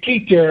annual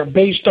retreat there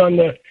based on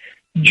the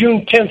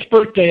June 10th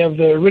birthday of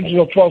the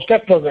original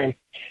 12-step program.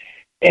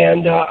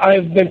 And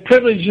I've been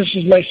privileged. This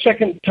is my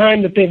second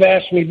time that they've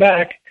asked me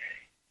back.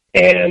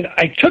 And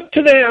I took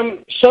to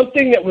them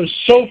something that was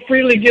so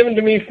freely given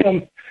to me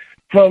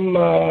from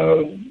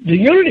the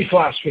Unity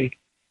philosophy.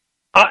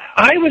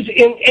 I was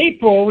in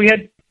April. We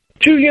had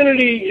 2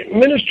 Unity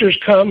ministers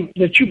come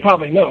that you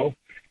probably know.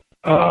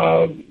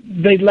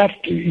 They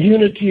left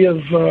Unity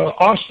of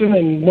Austin,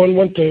 and one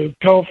went to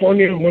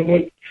California, and one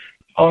went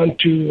on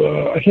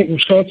to, I think,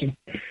 Wisconsin.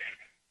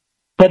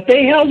 But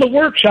they held a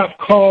workshop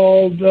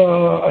called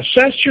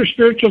Assess Your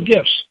Spiritual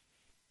Gifts.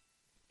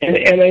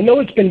 And I know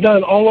it's been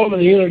done all over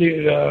the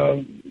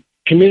Unity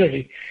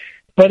community,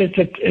 but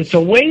it's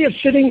a way of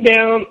sitting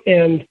down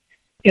and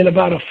in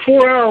about a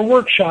 4-hour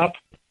workshop,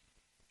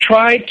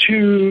 try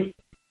to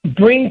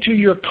bring to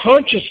your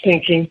conscious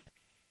thinking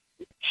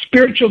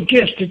spiritual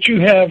gifts that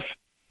you have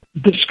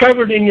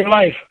discovered in your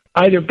life,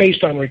 either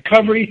based on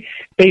recovery,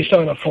 based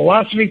on a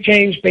philosophy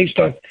change, based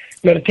on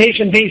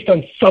meditation, based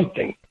on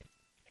something.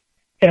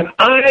 And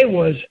I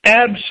was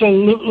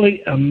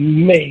absolutely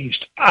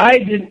amazed.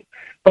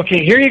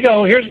 Okay, here you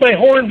go. Here's my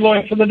horn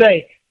blowing for the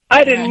day.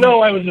 I didn't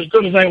know I was as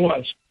good as I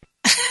was.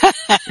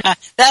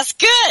 That's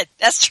good.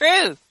 That's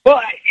true.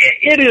 Well,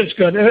 it is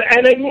good,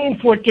 and I mean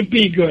for it to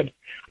be good.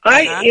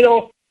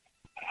 If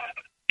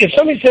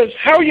somebody says,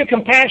 how are you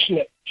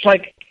compassionate? It's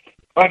like,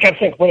 I got to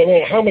think, wait a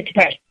minute, how am I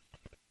compassionate?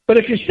 But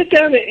if you sit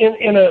down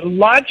in a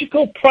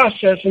logical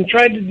process and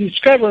try to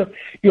discover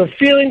your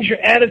feelings, your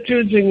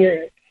attitudes,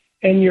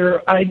 and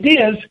your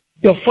ideas,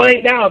 you'll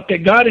find out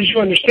that God, as you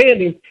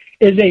understanding,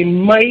 is a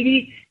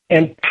mighty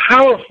and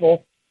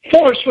powerful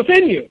force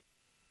within you.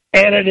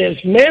 And it is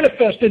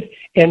manifested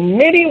in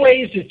many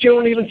ways that you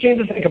don't even seem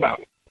to think about.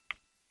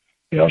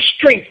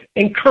 Strength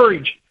and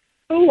courage.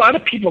 A lot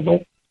of people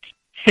don't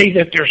say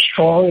that they're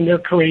strong and they're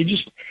courageous,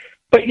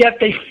 but yet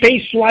they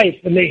face life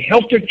and they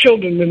help their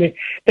children and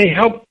they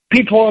help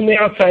people on the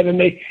outside and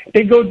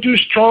they go do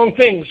strong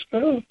things.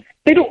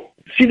 They don't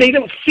see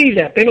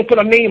that. They don't put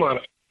a name on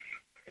it.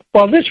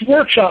 Well, this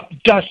workshop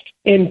just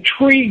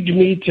intrigued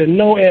me to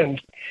no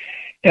end.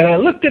 And I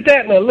looked at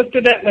that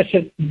and I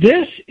said,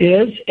 this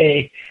is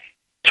a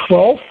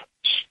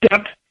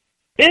 12-step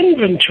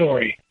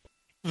inventory.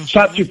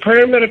 Sought through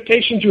prayer and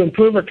meditation to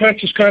improve our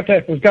conscious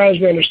contact with God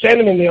as we understand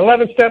Him in the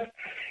 11th step.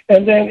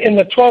 And then in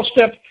the 12th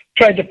step,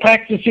 tried to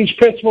practice these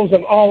principles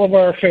in all of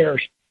our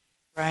affairs.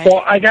 Right.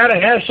 Well, I got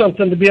to have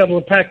something to be able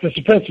to practice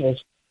the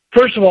principles.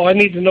 First of all, I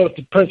need to know what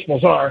the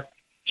principles are.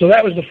 So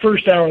that was the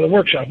first hour of the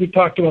workshop. We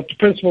talked about the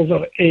principles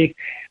of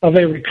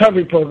a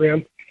recovery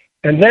program.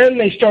 And then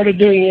they started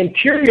doing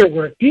interior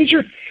work. These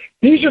are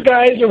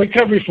guys in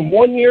recovery from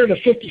 1 year to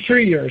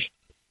 53 years.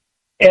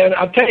 And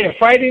I'll tell you,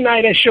 Friday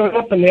night I showed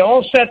up and they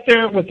all sat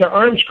there with their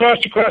arms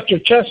crossed across their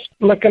chest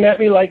looking at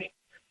me like,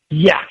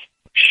 yeah,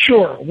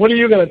 sure. What are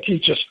you going to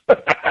teach us?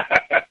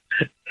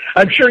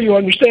 I'm sure you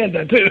understand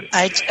that too.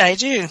 I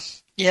do.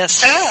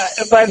 Yes.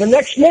 And by the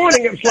next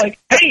morning, it was like,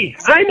 hey,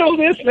 I know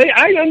this.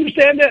 I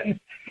understand that. And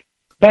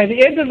by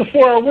the end of the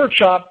 4-hour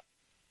workshop,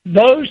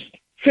 those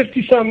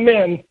 50-some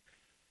men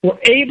were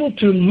able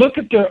to look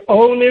at their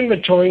own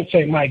inventory and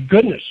say, my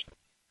goodness,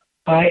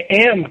 I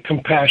am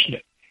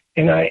compassionate,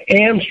 and I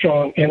am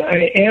strong, and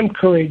I am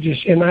courageous,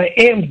 and I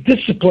am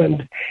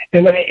disciplined,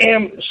 and I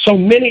am so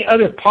many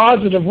other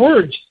positive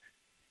words.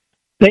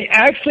 They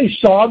actually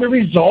saw the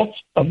results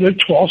of their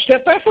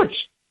 12-step efforts.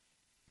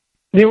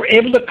 They were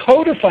able to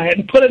codify it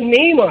and put a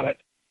name on it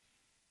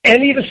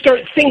and even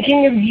start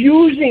thinking of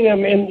using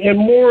them in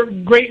more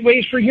great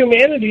ways for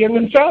humanity and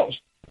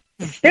themselves.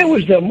 It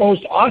was the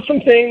most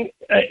awesome thing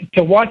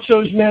to watch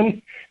those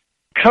men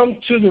come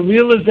to the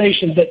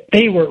realization that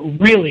they were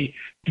really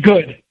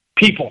good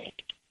people.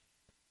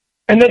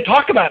 And then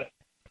talk about it.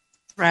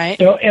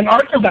 Right. And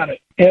argue about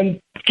it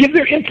and give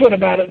their input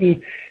about it.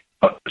 And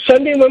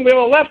Sunday when we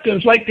all left, it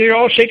was like they were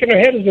all shaking their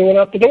heads as they went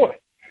out the door.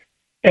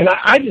 And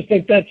I just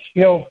think that's,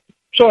 so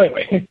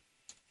anyway.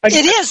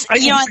 It is,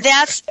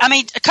 that's,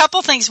 a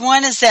couple things.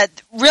 One is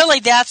that really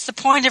that's the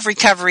point of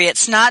recovery.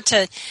 It's not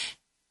to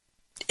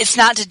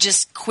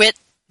just quit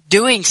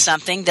doing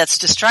something that's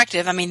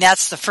destructive.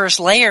 That's the first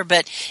layer,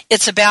 but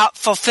it's about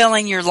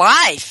fulfilling your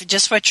life,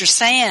 just what you're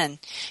saying,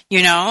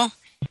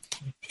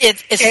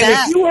 It's and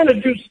that.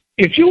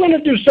 If you want to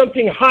do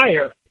something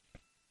higher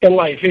in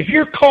life, if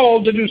you're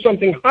called to do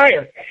something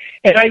higher,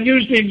 and I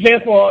used the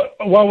example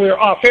while we were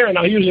off air, and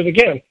I'll use it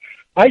again.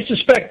 I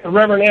suspect the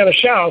Reverend Anna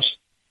Schaus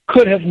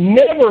could have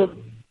never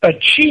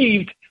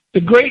achieved the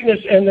greatness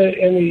and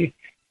the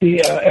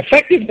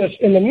effectiveness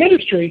in the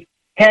ministry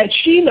had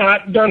she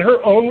not done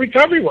her own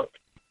recovery work.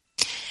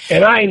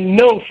 And I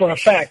know for a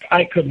fact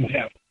I couldn't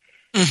have.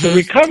 Mm-hmm. The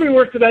recovery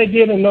work that I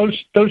did in those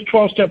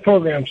 12-step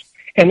programs,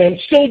 and I'm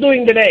still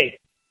doing today,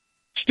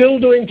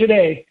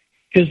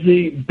 is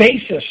the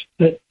basis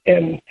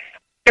and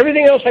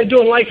everything else I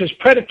do in life is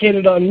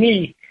predicated on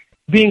me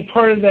being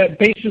part of that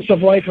basis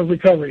of life of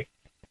recovery.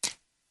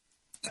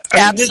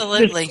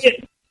 Absolutely.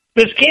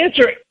 This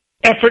cancer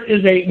effort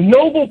is a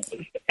noble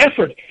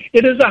effort.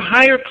 It is a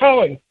higher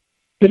calling.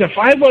 That if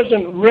I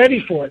wasn't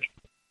ready for it,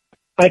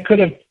 I could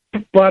have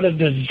brought a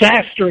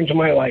disaster into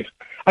my life.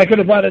 I could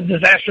have brought a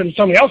disaster into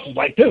somebody else's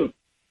life too.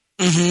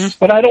 Mm-hmm.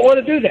 But I don't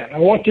want to do that. I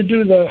want to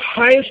do the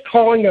highest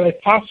calling that I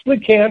possibly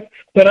can,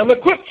 that I'm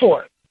equipped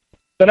for,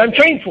 that I'm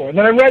trained for,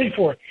 that I'm ready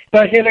for,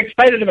 that I get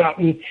excited about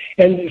and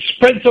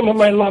spread some of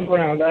my love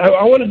around.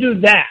 I want to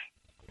do that.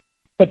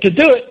 But to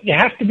do it, you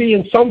have to be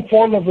in some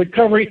form of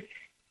recovery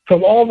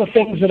from all the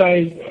things that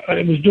I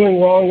was doing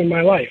wrong in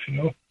my life, you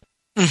know.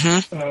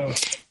 Mm-hmm.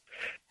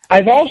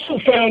 I've also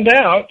found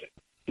out,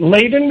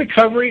 late in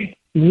recovery,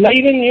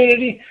 late in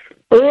unity,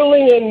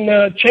 early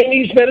in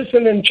Chinese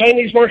medicine and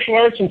Chinese martial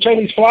arts and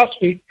Chinese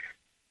philosophy,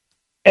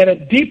 at a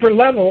deeper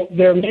level,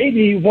 there may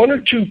be one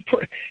or two,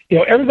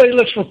 everybody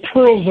looks for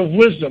pearls of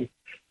wisdom.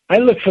 I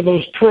look for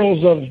those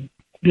pearls of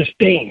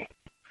disdain.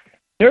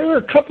 There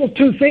were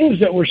two things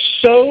that were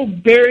so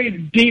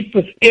buried deep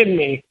within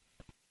me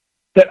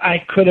that I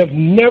could have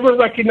never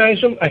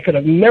recognized them. I could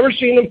have never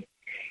seen them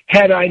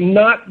had I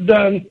not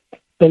done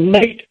the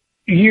late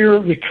year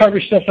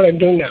recovery stuff that I'm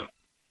doing now.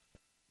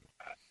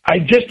 I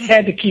just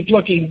had to keep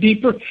looking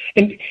deeper.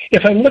 And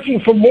if I'm looking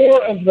for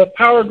more of the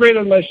power greater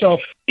than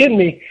myself in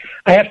me,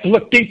 I have to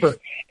look deeper.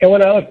 And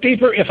when I look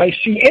deeper, if I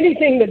see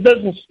anything that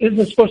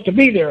isn't supposed to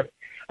be there,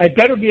 I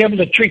better be able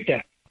to treat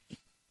that.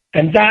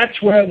 And that's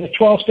where the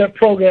 12-step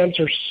programs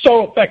are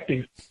so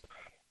effective.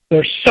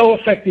 They're so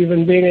effective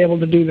in being able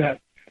to do that.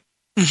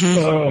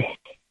 Mm-hmm.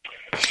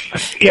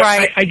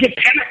 Right. I get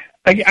panicked.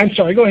 I'm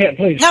sorry. Go ahead,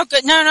 please. No,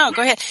 good. No.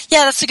 Go ahead.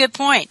 Yeah, that's a good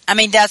point. I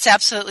mean, that's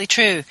absolutely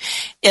true.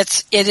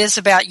 It is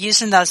about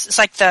using those. It's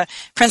like the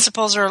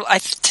principles are. I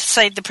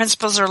say the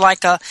principles are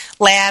like a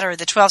ladder.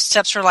 The 12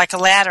 steps are like a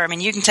ladder. I mean,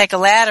 you can take a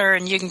ladder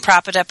and you can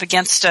prop it up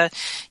against the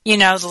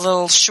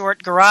little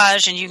short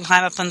garage, and you can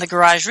climb up on the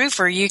garage roof,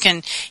 or you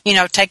can,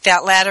 take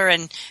that ladder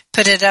and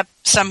put it up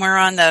somewhere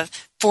on the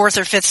 4th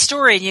or 5th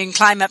story, and you can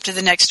climb up to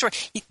the next story.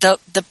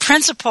 The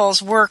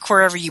principles work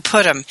wherever you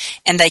put them,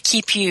 and they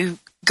keep you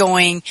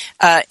going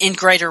in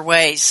greater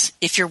ways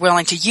if you're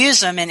willing to use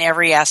them in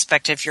every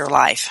aspect of your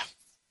life.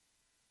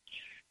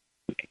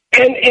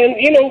 And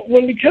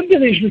when we come to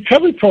these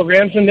recovery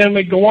programs and then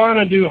we go on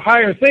and do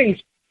higher things,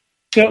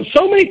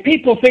 so many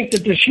people think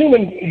that this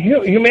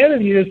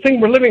humanity, this thing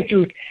we're living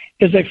through,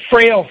 is a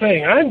frail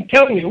thing. I'm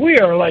telling you, we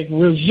are like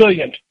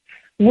resilient.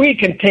 We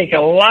can take a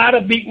lot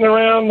of beating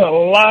around, a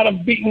lot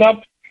of beating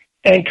up,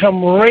 and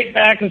come right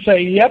back and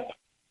say, yep,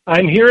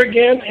 I'm here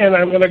again, and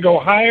I'm going to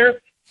go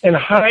higher and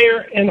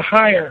higher and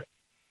higher.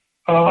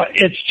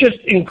 It's just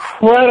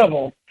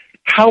incredible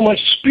how much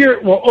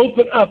spirit will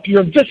open up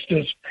your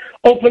vistas,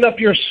 open up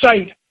your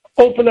sight,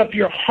 open up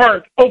your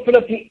heart, open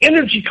up the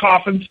energy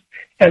coffins,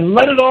 and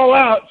let it all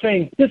out,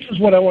 saying, this is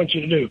what I want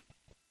you to do.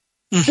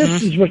 Mm-hmm.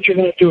 This is what you're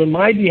going to do in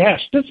my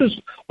behest. This is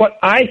what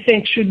I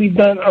think should be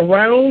done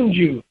around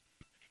you.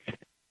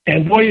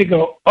 And boy, you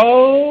go,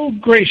 oh,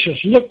 gracious,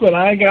 look what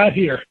I got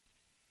here.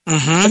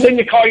 Mm-hmm. And then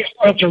you call your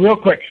sponsor real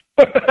quick.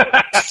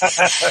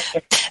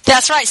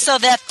 That's right, so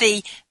that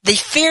the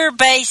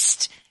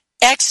fear-based,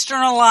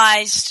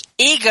 externalized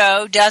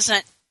ego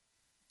doesn't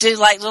do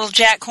like little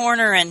Jack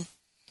Horner and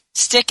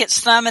stick its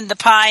thumb in the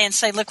pie and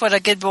say, look what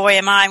a good boy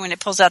am I, when it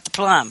pulls out the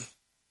plum.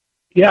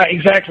 Yeah,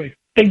 exactly.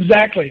 There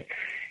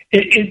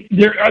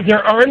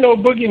are no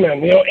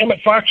boogeymen.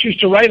 Emmett Fox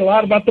used to write a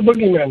lot about the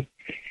boogeymen.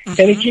 Mm-hmm.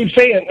 And he keeps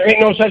saying, there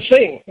ain't no such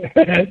thing.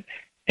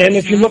 And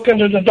if you look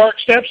under the dark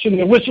steps and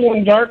the whistle in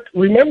the dark,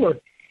 remember,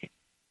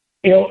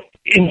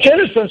 in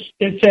Genesis,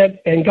 it said,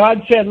 and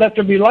God said, let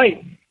there be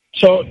light.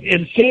 So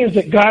it seems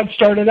that God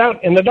started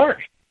out in the dark.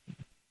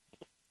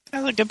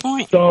 That's a good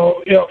point.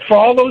 So, for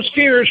all those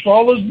fears, for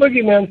all those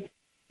boogeymen,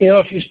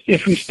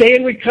 if we stay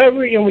in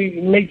recovery and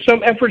we make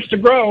some efforts to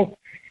grow,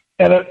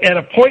 at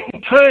a point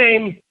in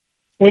time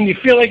when you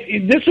feel like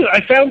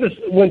I found this,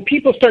 when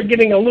people start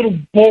getting a little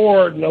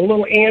bored and a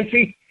little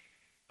antsy,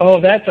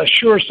 that's a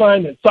sure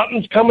sign that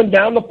something's coming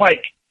down the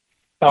pike.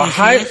 A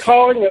higher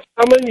calling is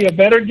coming. You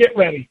better get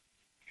ready.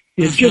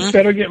 You just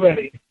better get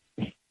ready.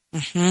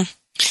 Mm-hmm.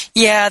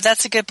 Yeah,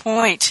 that's a good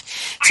point.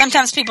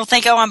 Sometimes people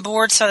think, I'm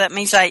bored, so that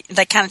means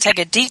they kind of take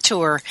a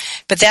detour.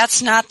 But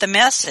that's not the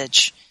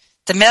message.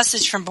 The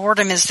message from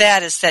boredom is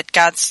that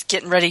God's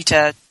getting ready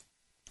to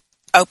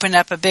open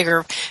up a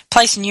bigger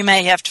place, and you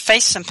may have to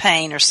face some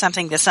pain or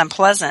something that's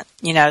unpleasant,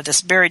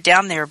 that's buried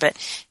down there. But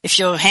if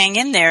you'll hang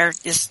in there,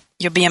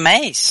 you'll be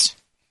amazed.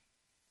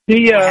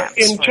 In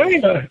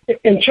China,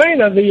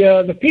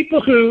 the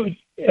people who,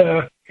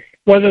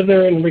 whether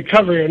they're in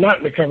recovery or not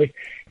in recovery,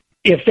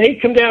 if they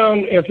come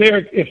down, if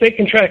they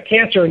contract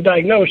cancer and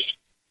diagnosed,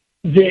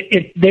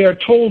 they are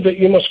told that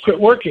you must quit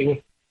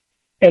working,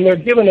 and they're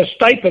given a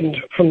stipend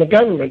from the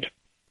government.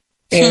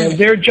 And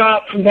their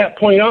job from that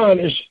point on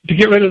is to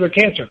get rid of their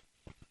cancer.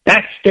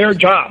 That's their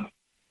job.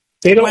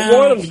 They don't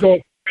want them to go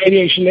through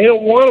radiation. They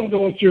don't want them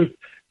going through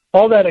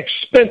all that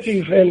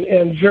expensive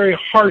and very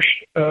harsh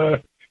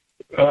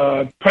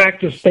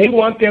practice. They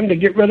want them to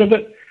get rid of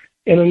it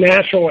in a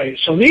natural way.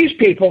 So these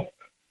people,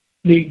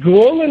 the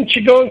Guo and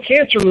Qigong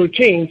cancer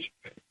routines,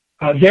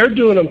 they're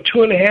doing them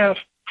 2.5,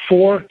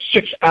 4,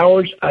 6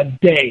 hours a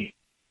day.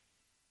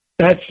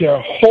 That's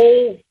their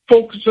whole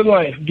focus in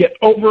life. Get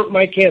over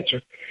my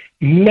cancer.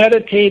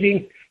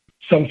 Meditating,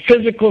 some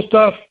physical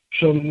stuff,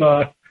 some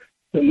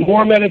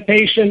more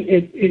meditation.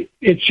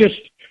 It's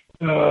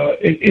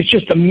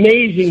just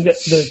amazing that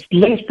the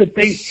lengths that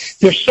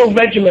they're so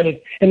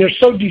regimented and they're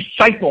so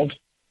discipled.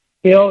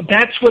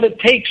 That's what it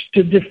takes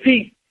to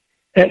defeat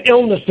an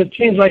illness that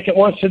seems like it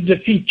wants to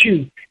defeat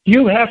you.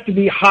 You have to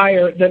be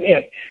higher than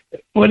it.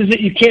 What is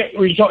it? You can't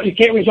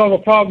resolve a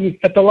problem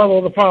at the level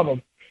of the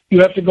problem. You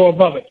have to go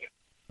above it.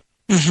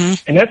 Mm-hmm.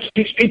 And that's what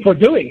these people are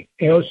doing.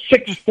 4,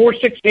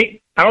 6,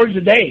 8 hours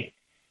a day.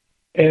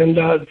 And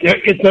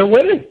they're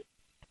winning.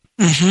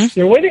 Mm-hmm.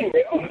 They're winning.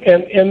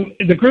 And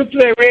the group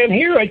that I ran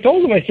here, I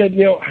told them, I said,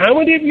 how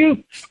many of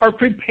you are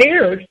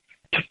prepared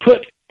to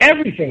put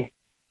everything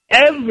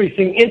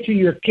into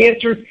your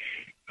cancer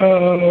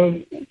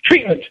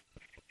treatment?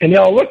 And they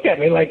all looked at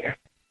me like,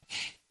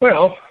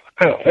 well,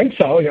 I don't think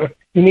so. You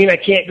mean I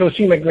can't go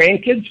see my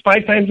grandkids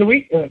 5 times a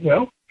week?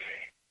 Well,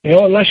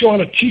 unless you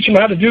want to teach them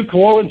how to do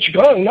Qigong and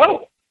Qigong,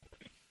 no.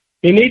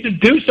 You need to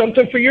do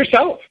something for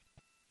yourself.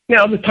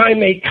 Now, the time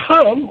may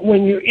come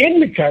when you're in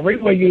recovery,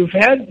 where you've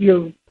had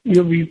your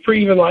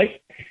reprieve in life,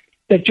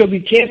 that you'll be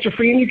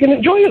cancer-free and you can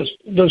enjoy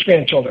those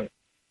grandchildren.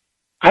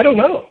 I don't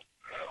know.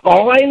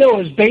 All I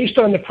know is based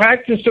on the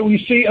practice that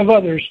we see of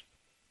others,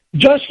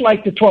 just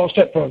like the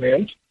 12-step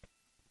programs,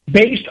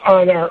 based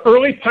on our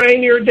early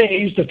pioneer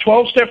days, the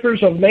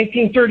 12-steppers of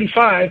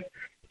 1935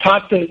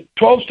 taught the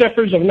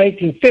 12-steppers of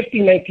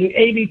 1950,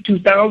 1980,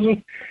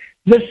 2000.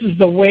 This is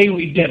the way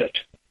we did it.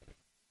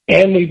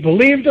 And we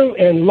believed them,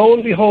 and lo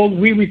and behold,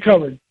 we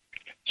recovered.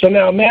 So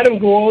now Madame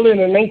Guolin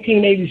in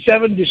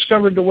 1987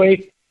 discovered the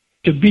way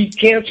to beat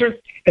cancer,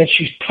 and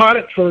she's taught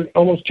it for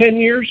almost 10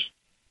 years.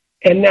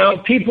 And now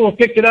people have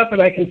picked it up,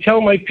 and I can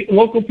tell my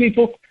local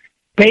people,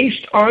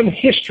 based on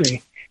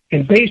history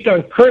and based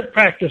on current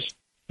practice,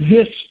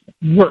 this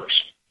works.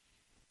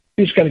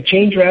 You just got to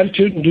change your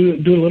attitude and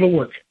do a little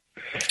work.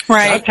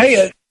 Right. I'll tell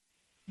you,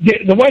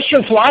 the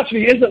Western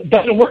philosophy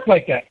doesn't work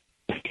like that.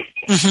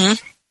 Mm-hmm.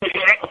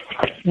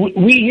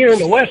 We here in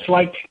the West,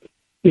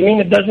 you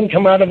mean it doesn't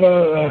come out of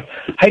a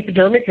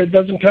hypodermic, or it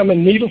doesn't come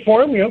in needle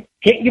form?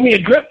 Can't give me a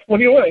drip. What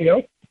do you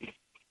want?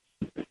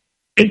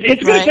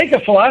 It's going to take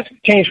a philosophy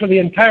change for the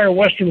entire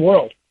Western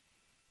world.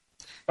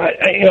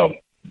 To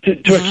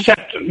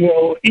accept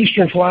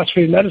Eastern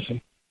philosophy of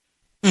medicine.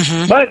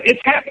 Mm-hmm. But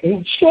it's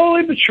happening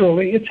slowly but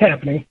surely. It's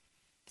happening.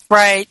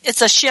 Right.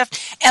 It's a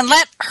shift, and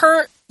let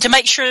her. To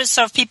make sure,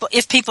 so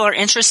if people are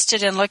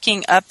interested in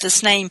looking up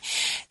this name,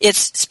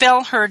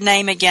 spell her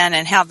name again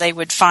and how they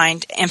would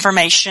find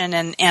information,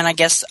 and I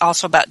guess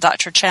also about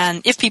Dr.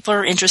 Chan. If people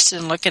are interested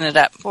in looking it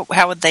up,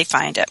 how would they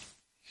find it?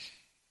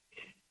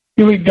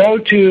 You would go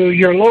to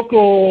your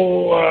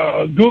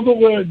local Google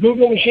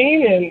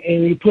machine,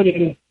 and you put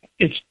in,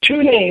 it's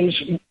 2 names.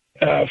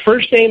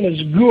 First name is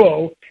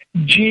Guo,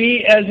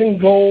 G as in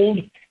gold,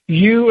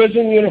 U as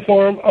in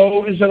uniform,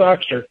 O as in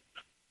Oxford.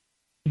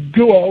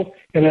 Guo,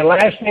 and the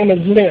last name is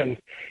Lin.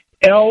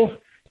 L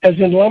as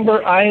in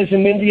lumber, I as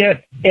in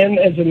India, N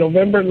as in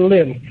November,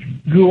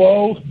 Lin.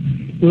 Guo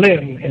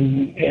Lin.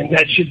 And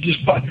that should just,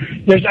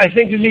 I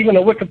think there's even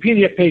a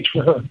Wikipedia page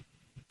for her.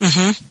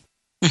 Mm-hmm.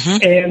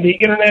 Mm-hmm. And the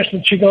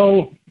International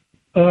Qigong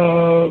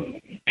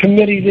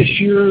Committee this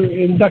year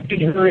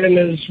inducted her in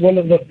as one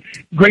of the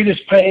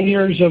greatest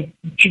pioneers of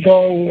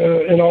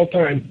Qigong in all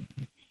time.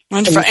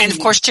 Wonderful. And of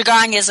course,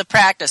 Qigong is a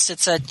practice.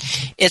 It's a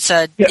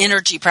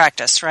energy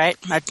practice, right?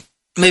 A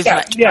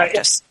movement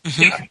practice.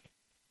 Mm-hmm.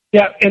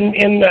 Yeah.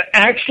 And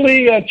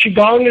actually,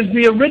 Qigong is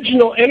the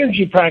original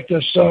energy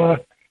practice.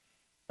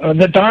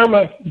 The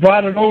Dharma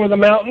brought it over the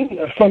mountain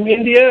from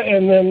India,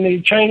 and then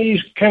the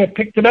Chinese kind of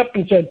picked it up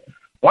and said,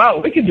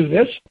 wow, we can do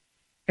this.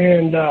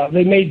 And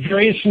they made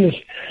various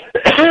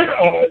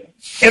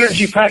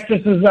energy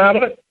practices out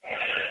of it.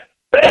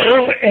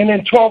 And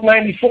in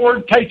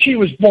 1294, Tai Chi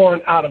was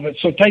born out of it.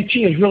 So Tai Chi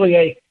is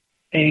really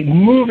a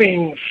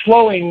moving,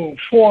 flowing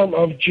form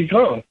of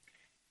Qigong.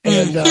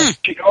 And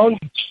Qigong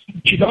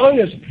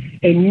is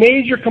a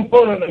major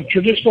component of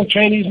traditional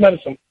Chinese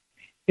medicine.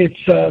 It's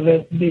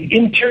the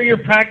interior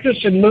practice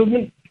and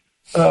movement,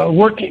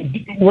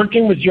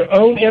 working with your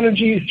own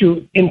energy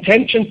through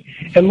intention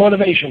and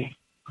motivation.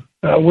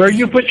 Where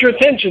you put your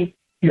attention,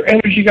 your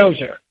energy goes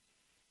there.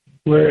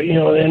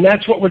 And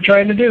that's what we're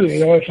trying to do.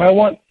 If I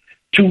want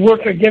to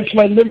work against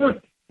my liver,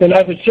 then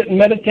I would sit and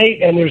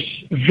meditate, and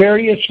there's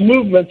various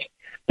movements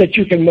that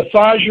you can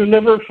massage your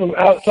liver from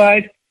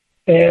outside,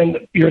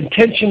 and your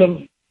intention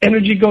of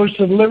energy goes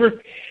to the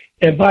liver,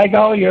 and by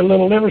golly, your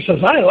little liver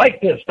says, I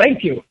like this,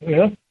 thank you.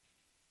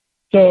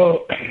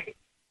 So,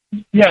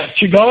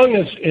 Qigong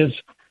is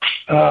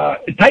Tai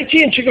Chi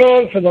and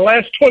Qigong for the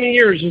last 20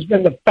 years has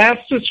been the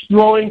fastest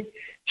growing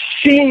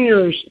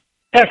seniors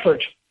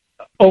effort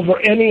over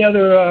any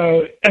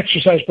other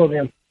exercise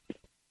program.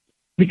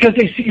 Because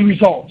they see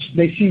results.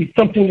 They see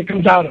something that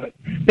comes out of it.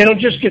 They don't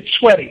just get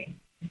sweaty.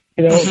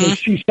 They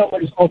see some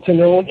results in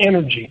their own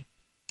energy.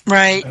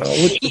 Right.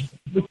 Which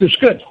is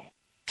good.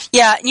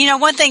 Yeah.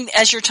 One thing,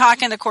 as you're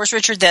talking, of course,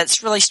 Richard,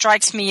 that really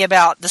strikes me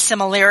about the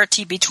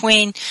similarity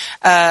between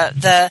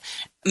the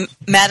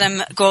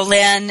Madame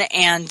Guolin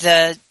and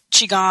the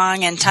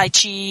Qigong and Tai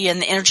Chi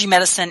and the energy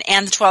medicine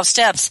and the 12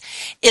 steps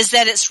is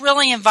that it's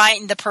really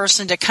inviting the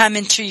person to come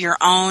into your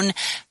own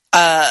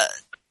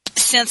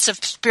sense of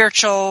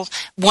spiritual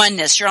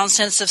oneness, your own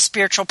sense of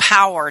spiritual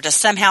power, to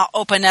somehow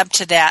open up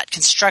to that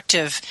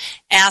constructive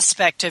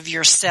aspect of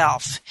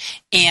yourself.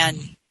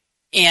 And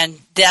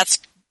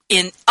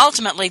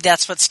ultimately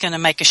that's what's going to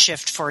make a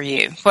shift for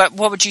you. What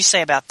would you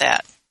say about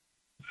that?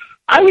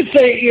 I would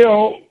say,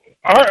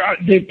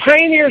 the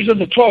pioneers of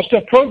the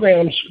 12-step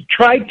programs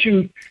tried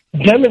to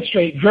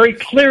demonstrate very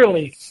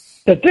clearly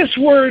that this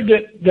word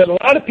that a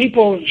lot of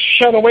people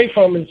shun away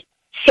from is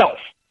self.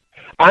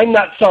 I'm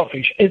not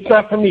selfish. It's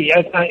not for me.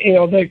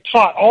 They're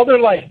taught all their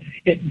life,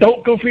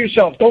 don't go for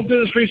yourself. Don't do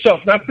this for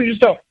yourself, not for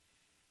yourself.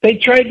 They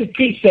tried to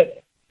teach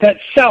that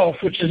self,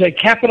 which is a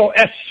capital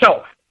S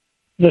self,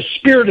 the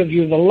spirit of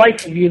you, the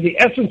life of you, the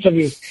essence of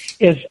you,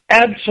 is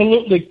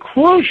absolutely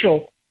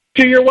crucial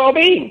to your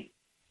well-being.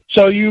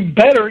 So you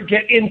better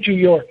get into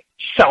your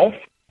self,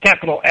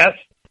 capital S.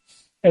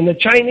 And the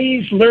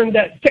Chinese learned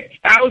that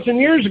 6,000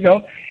 years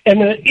ago,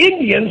 and the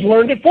Indians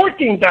learned it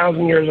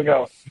 14,000 years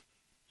ago.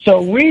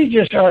 So we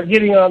just are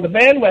getting on the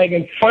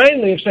bandwagon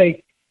finally of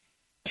saying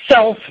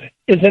self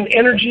is an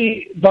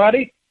energy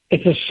body.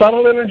 It's a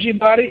subtle energy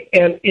body,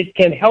 and it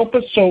can help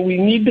us, so we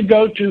need to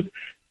go to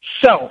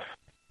self.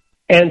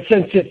 And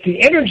since it's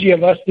the energy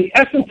of us, the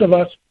essence of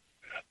us,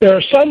 there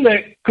are some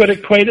that could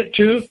equate it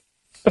to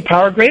the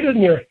power greater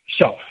than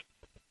yourself.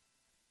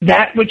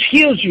 That which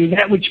heals you,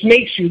 that which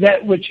makes you,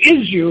 that which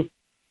is you,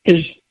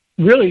 is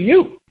really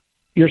you,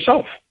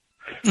 yourself.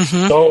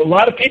 Mm-hmm. So a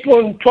lot of people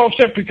in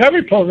 12-step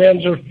recovery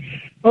programs are,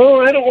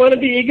 I don't want to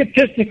be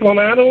egotistical, and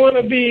I don't want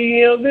to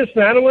be this,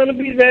 and I don't want to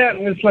be that.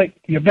 And it's like,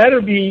 you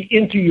better be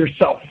into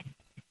yourself,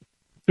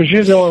 because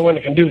you're the only one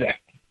that can do that.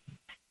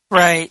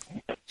 Right.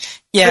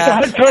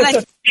 Yeah. That's a hard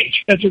concept to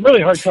teach. That's a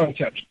really hard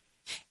concept.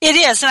 It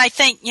is, and I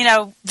think,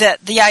 that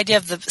the idea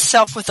of the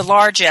self with the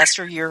large S,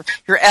 or your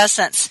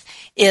essence,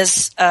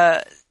 is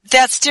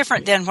that's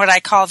different than what I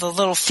call the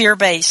little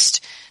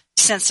fear-based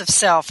sense of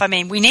self. I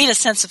mean, we need a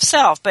sense of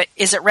self, but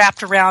is it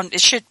wrapped around?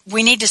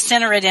 We need to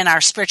center it in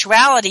our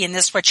spirituality, and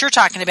this, what you're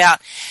talking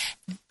about.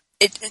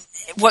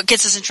 What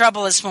gets us in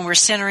trouble is when we're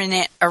centering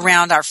it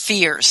around our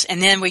fears,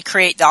 and then we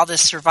create all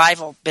this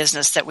survival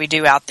business that we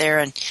do out there,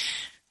 and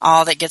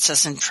all that gets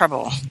us in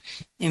trouble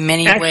in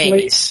many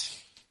ways.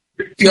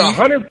 You're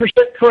 100%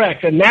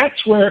 correct, and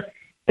that's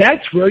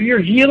where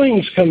your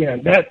healings come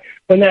in.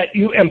 When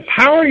you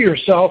empower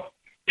yourself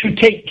to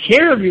take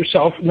care of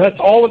yourself, and that's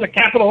all with a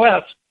capital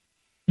S,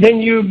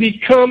 then you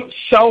become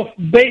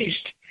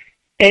self-based,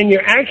 and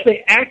you're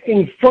actually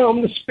acting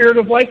from the spirit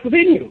of life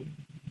within you.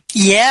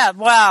 Yeah,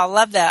 wow, I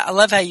love that. I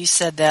love how you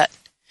said that.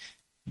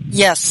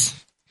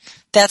 Yes,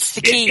 that's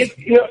the key.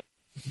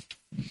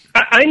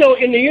 I know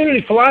in the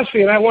Unity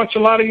philosophy, and I watch a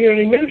lot of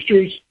Unity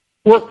ministries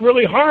work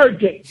really hard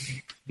to,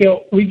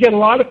 we get a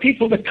lot of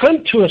people that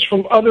come to us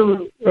from other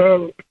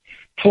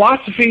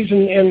philosophies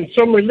and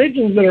some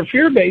religions that are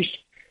fear-based,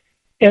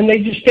 and they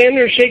just stand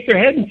there and shake their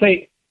head and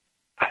say,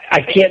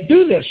 I can't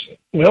do this.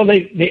 Well,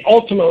 they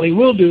ultimately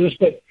will do this,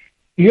 but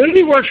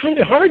Unity works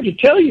really hard to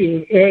tell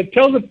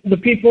the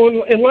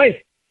people in life,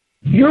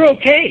 you're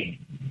okay.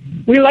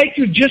 We like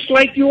you just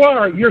like you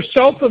are. Your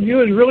self of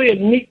you is really a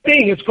neat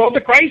thing. It's called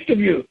the Christ of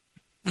you.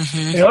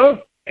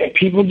 Mm-hmm. And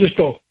people just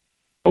go,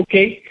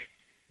 okay.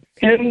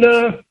 And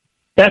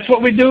that's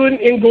what we do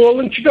in Goal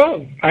and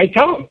Qigong. I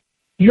tell them,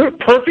 you're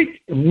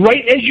perfect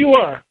right as you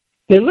are.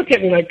 They look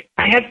at me like,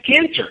 I have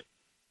cancer.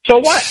 So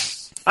what?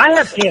 I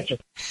have cancer.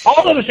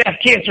 All of us have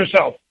cancer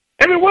cells.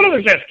 Every one of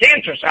us has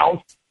cancer cells.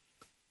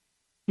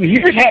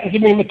 Yours happens to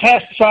be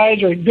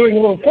metastasized or doing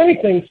little funny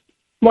things.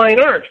 Mine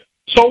aren't.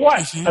 So what?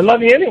 Mm-hmm. I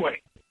love you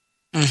anyway.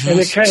 Mm-hmm. And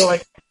they're kind of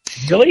like,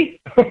 really?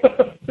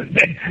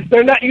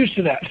 They're not used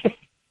to that.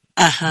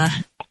 Uh-huh.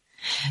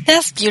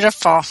 That's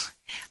beautiful.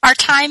 Our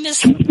time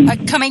is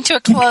coming to a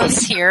close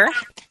here.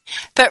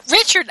 But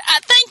Richard,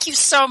 thank you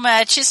so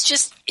much.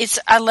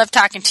 I love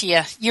talking to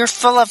you. You're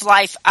full of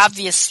life,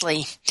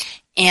 obviously.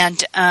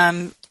 And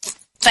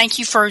thank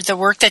you for the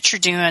work that you're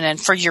doing, and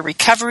for your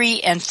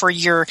recovery, and for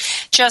your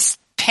just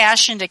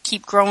passion to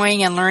keep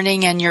growing and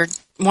learning, and your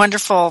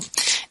wonderful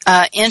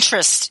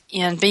interest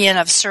in being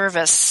of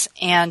service,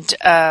 and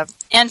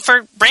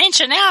for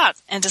branching out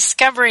and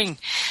discovering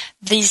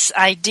these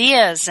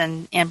ideas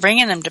and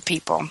bringing them to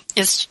people.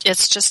 It's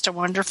just a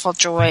wonderful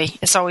joy.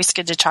 It's always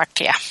good to talk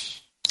to you.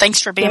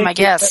 Thanks for being my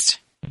guest.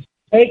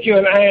 Thank you,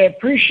 and I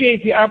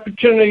appreciate the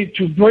opportunity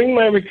to bring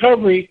my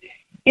recovery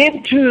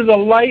into the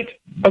light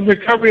of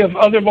recovery of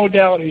other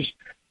modalities.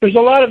 There's a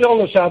lot of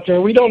illness out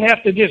there. We don't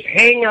have to just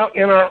hang out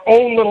in our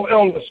own little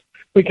illness.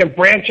 We can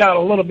branch out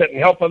a little bit and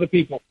help other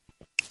people.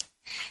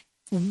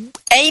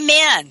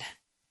 Amen.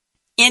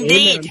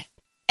 Indeed.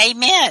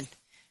 Amen.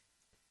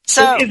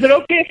 So, is it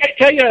okay if I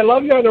tell you I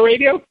love you on the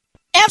radio?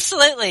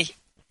 Absolutely.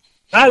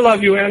 I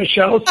love you, Anna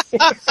Shells.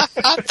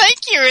 Thank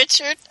you,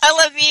 Richard. I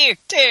love you,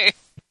 too.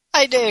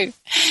 I do.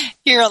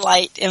 You're a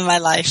light in my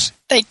life.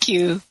 Thank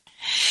you.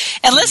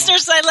 And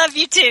listeners, I love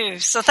you too.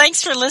 So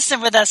thanks for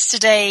listening with us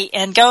today.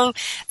 And go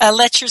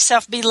let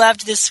yourself be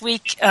loved this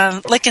week.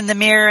 Look in the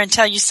mirror and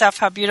tell yourself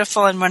how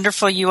beautiful and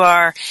wonderful you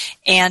are.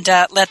 And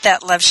let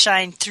that love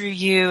shine through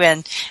you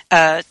and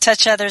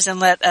touch others and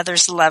let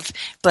others' love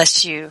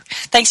bless you.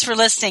 Thanks for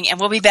listening. And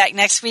we'll be back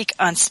next week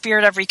on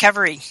Spirit of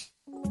Recovery.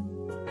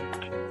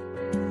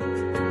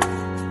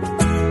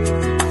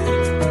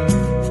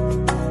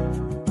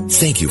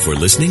 Thank you for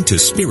listening to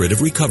Spirit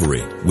of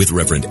Recovery with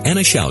Reverend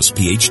Anna Schaus,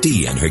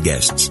 PhD, and her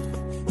guests.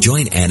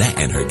 Join Anna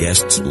and her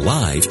guests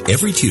live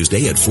every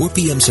Tuesday at 4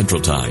 p.m. Central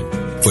Time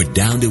for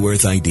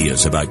down-to-earth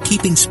ideas about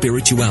keeping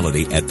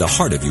spirituality at the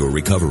heart of your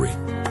recovery.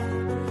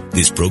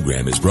 This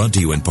program is brought to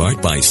you in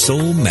part by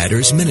Soul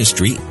Matters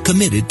Ministry,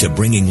 committed to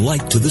bringing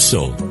light to the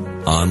soul.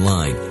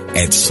 Online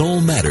at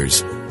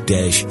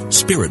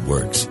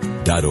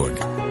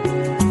soulmatters-spiritworks.org.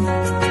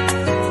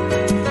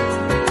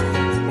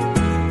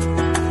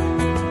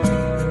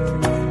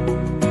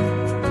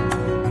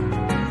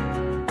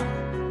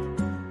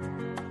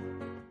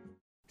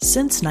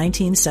 Since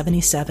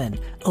 1977,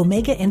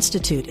 Omega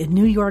Institute in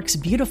New York's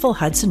beautiful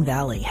Hudson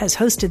Valley has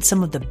hosted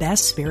some of the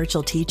best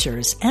spiritual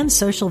teachers and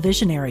social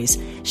visionaries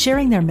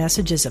sharing their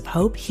messages of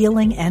hope,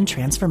 healing, and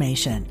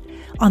transformation.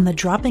 On the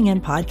Dropping In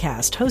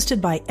podcast,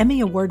 hosted by Emmy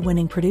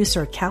Award-winning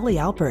producer Callie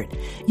Alpert,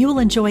 you will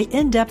enjoy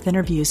in-depth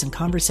interviews and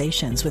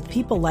conversations with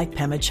people like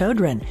Pema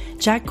Chodron,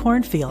 Jack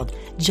Kornfield,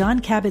 John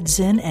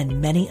Kabat-Zinn, and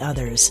many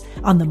others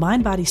on the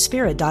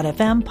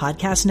MindBodySpirit.fm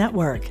podcast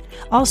network.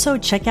 Also,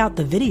 check out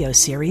the video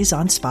series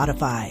on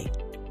Spotify.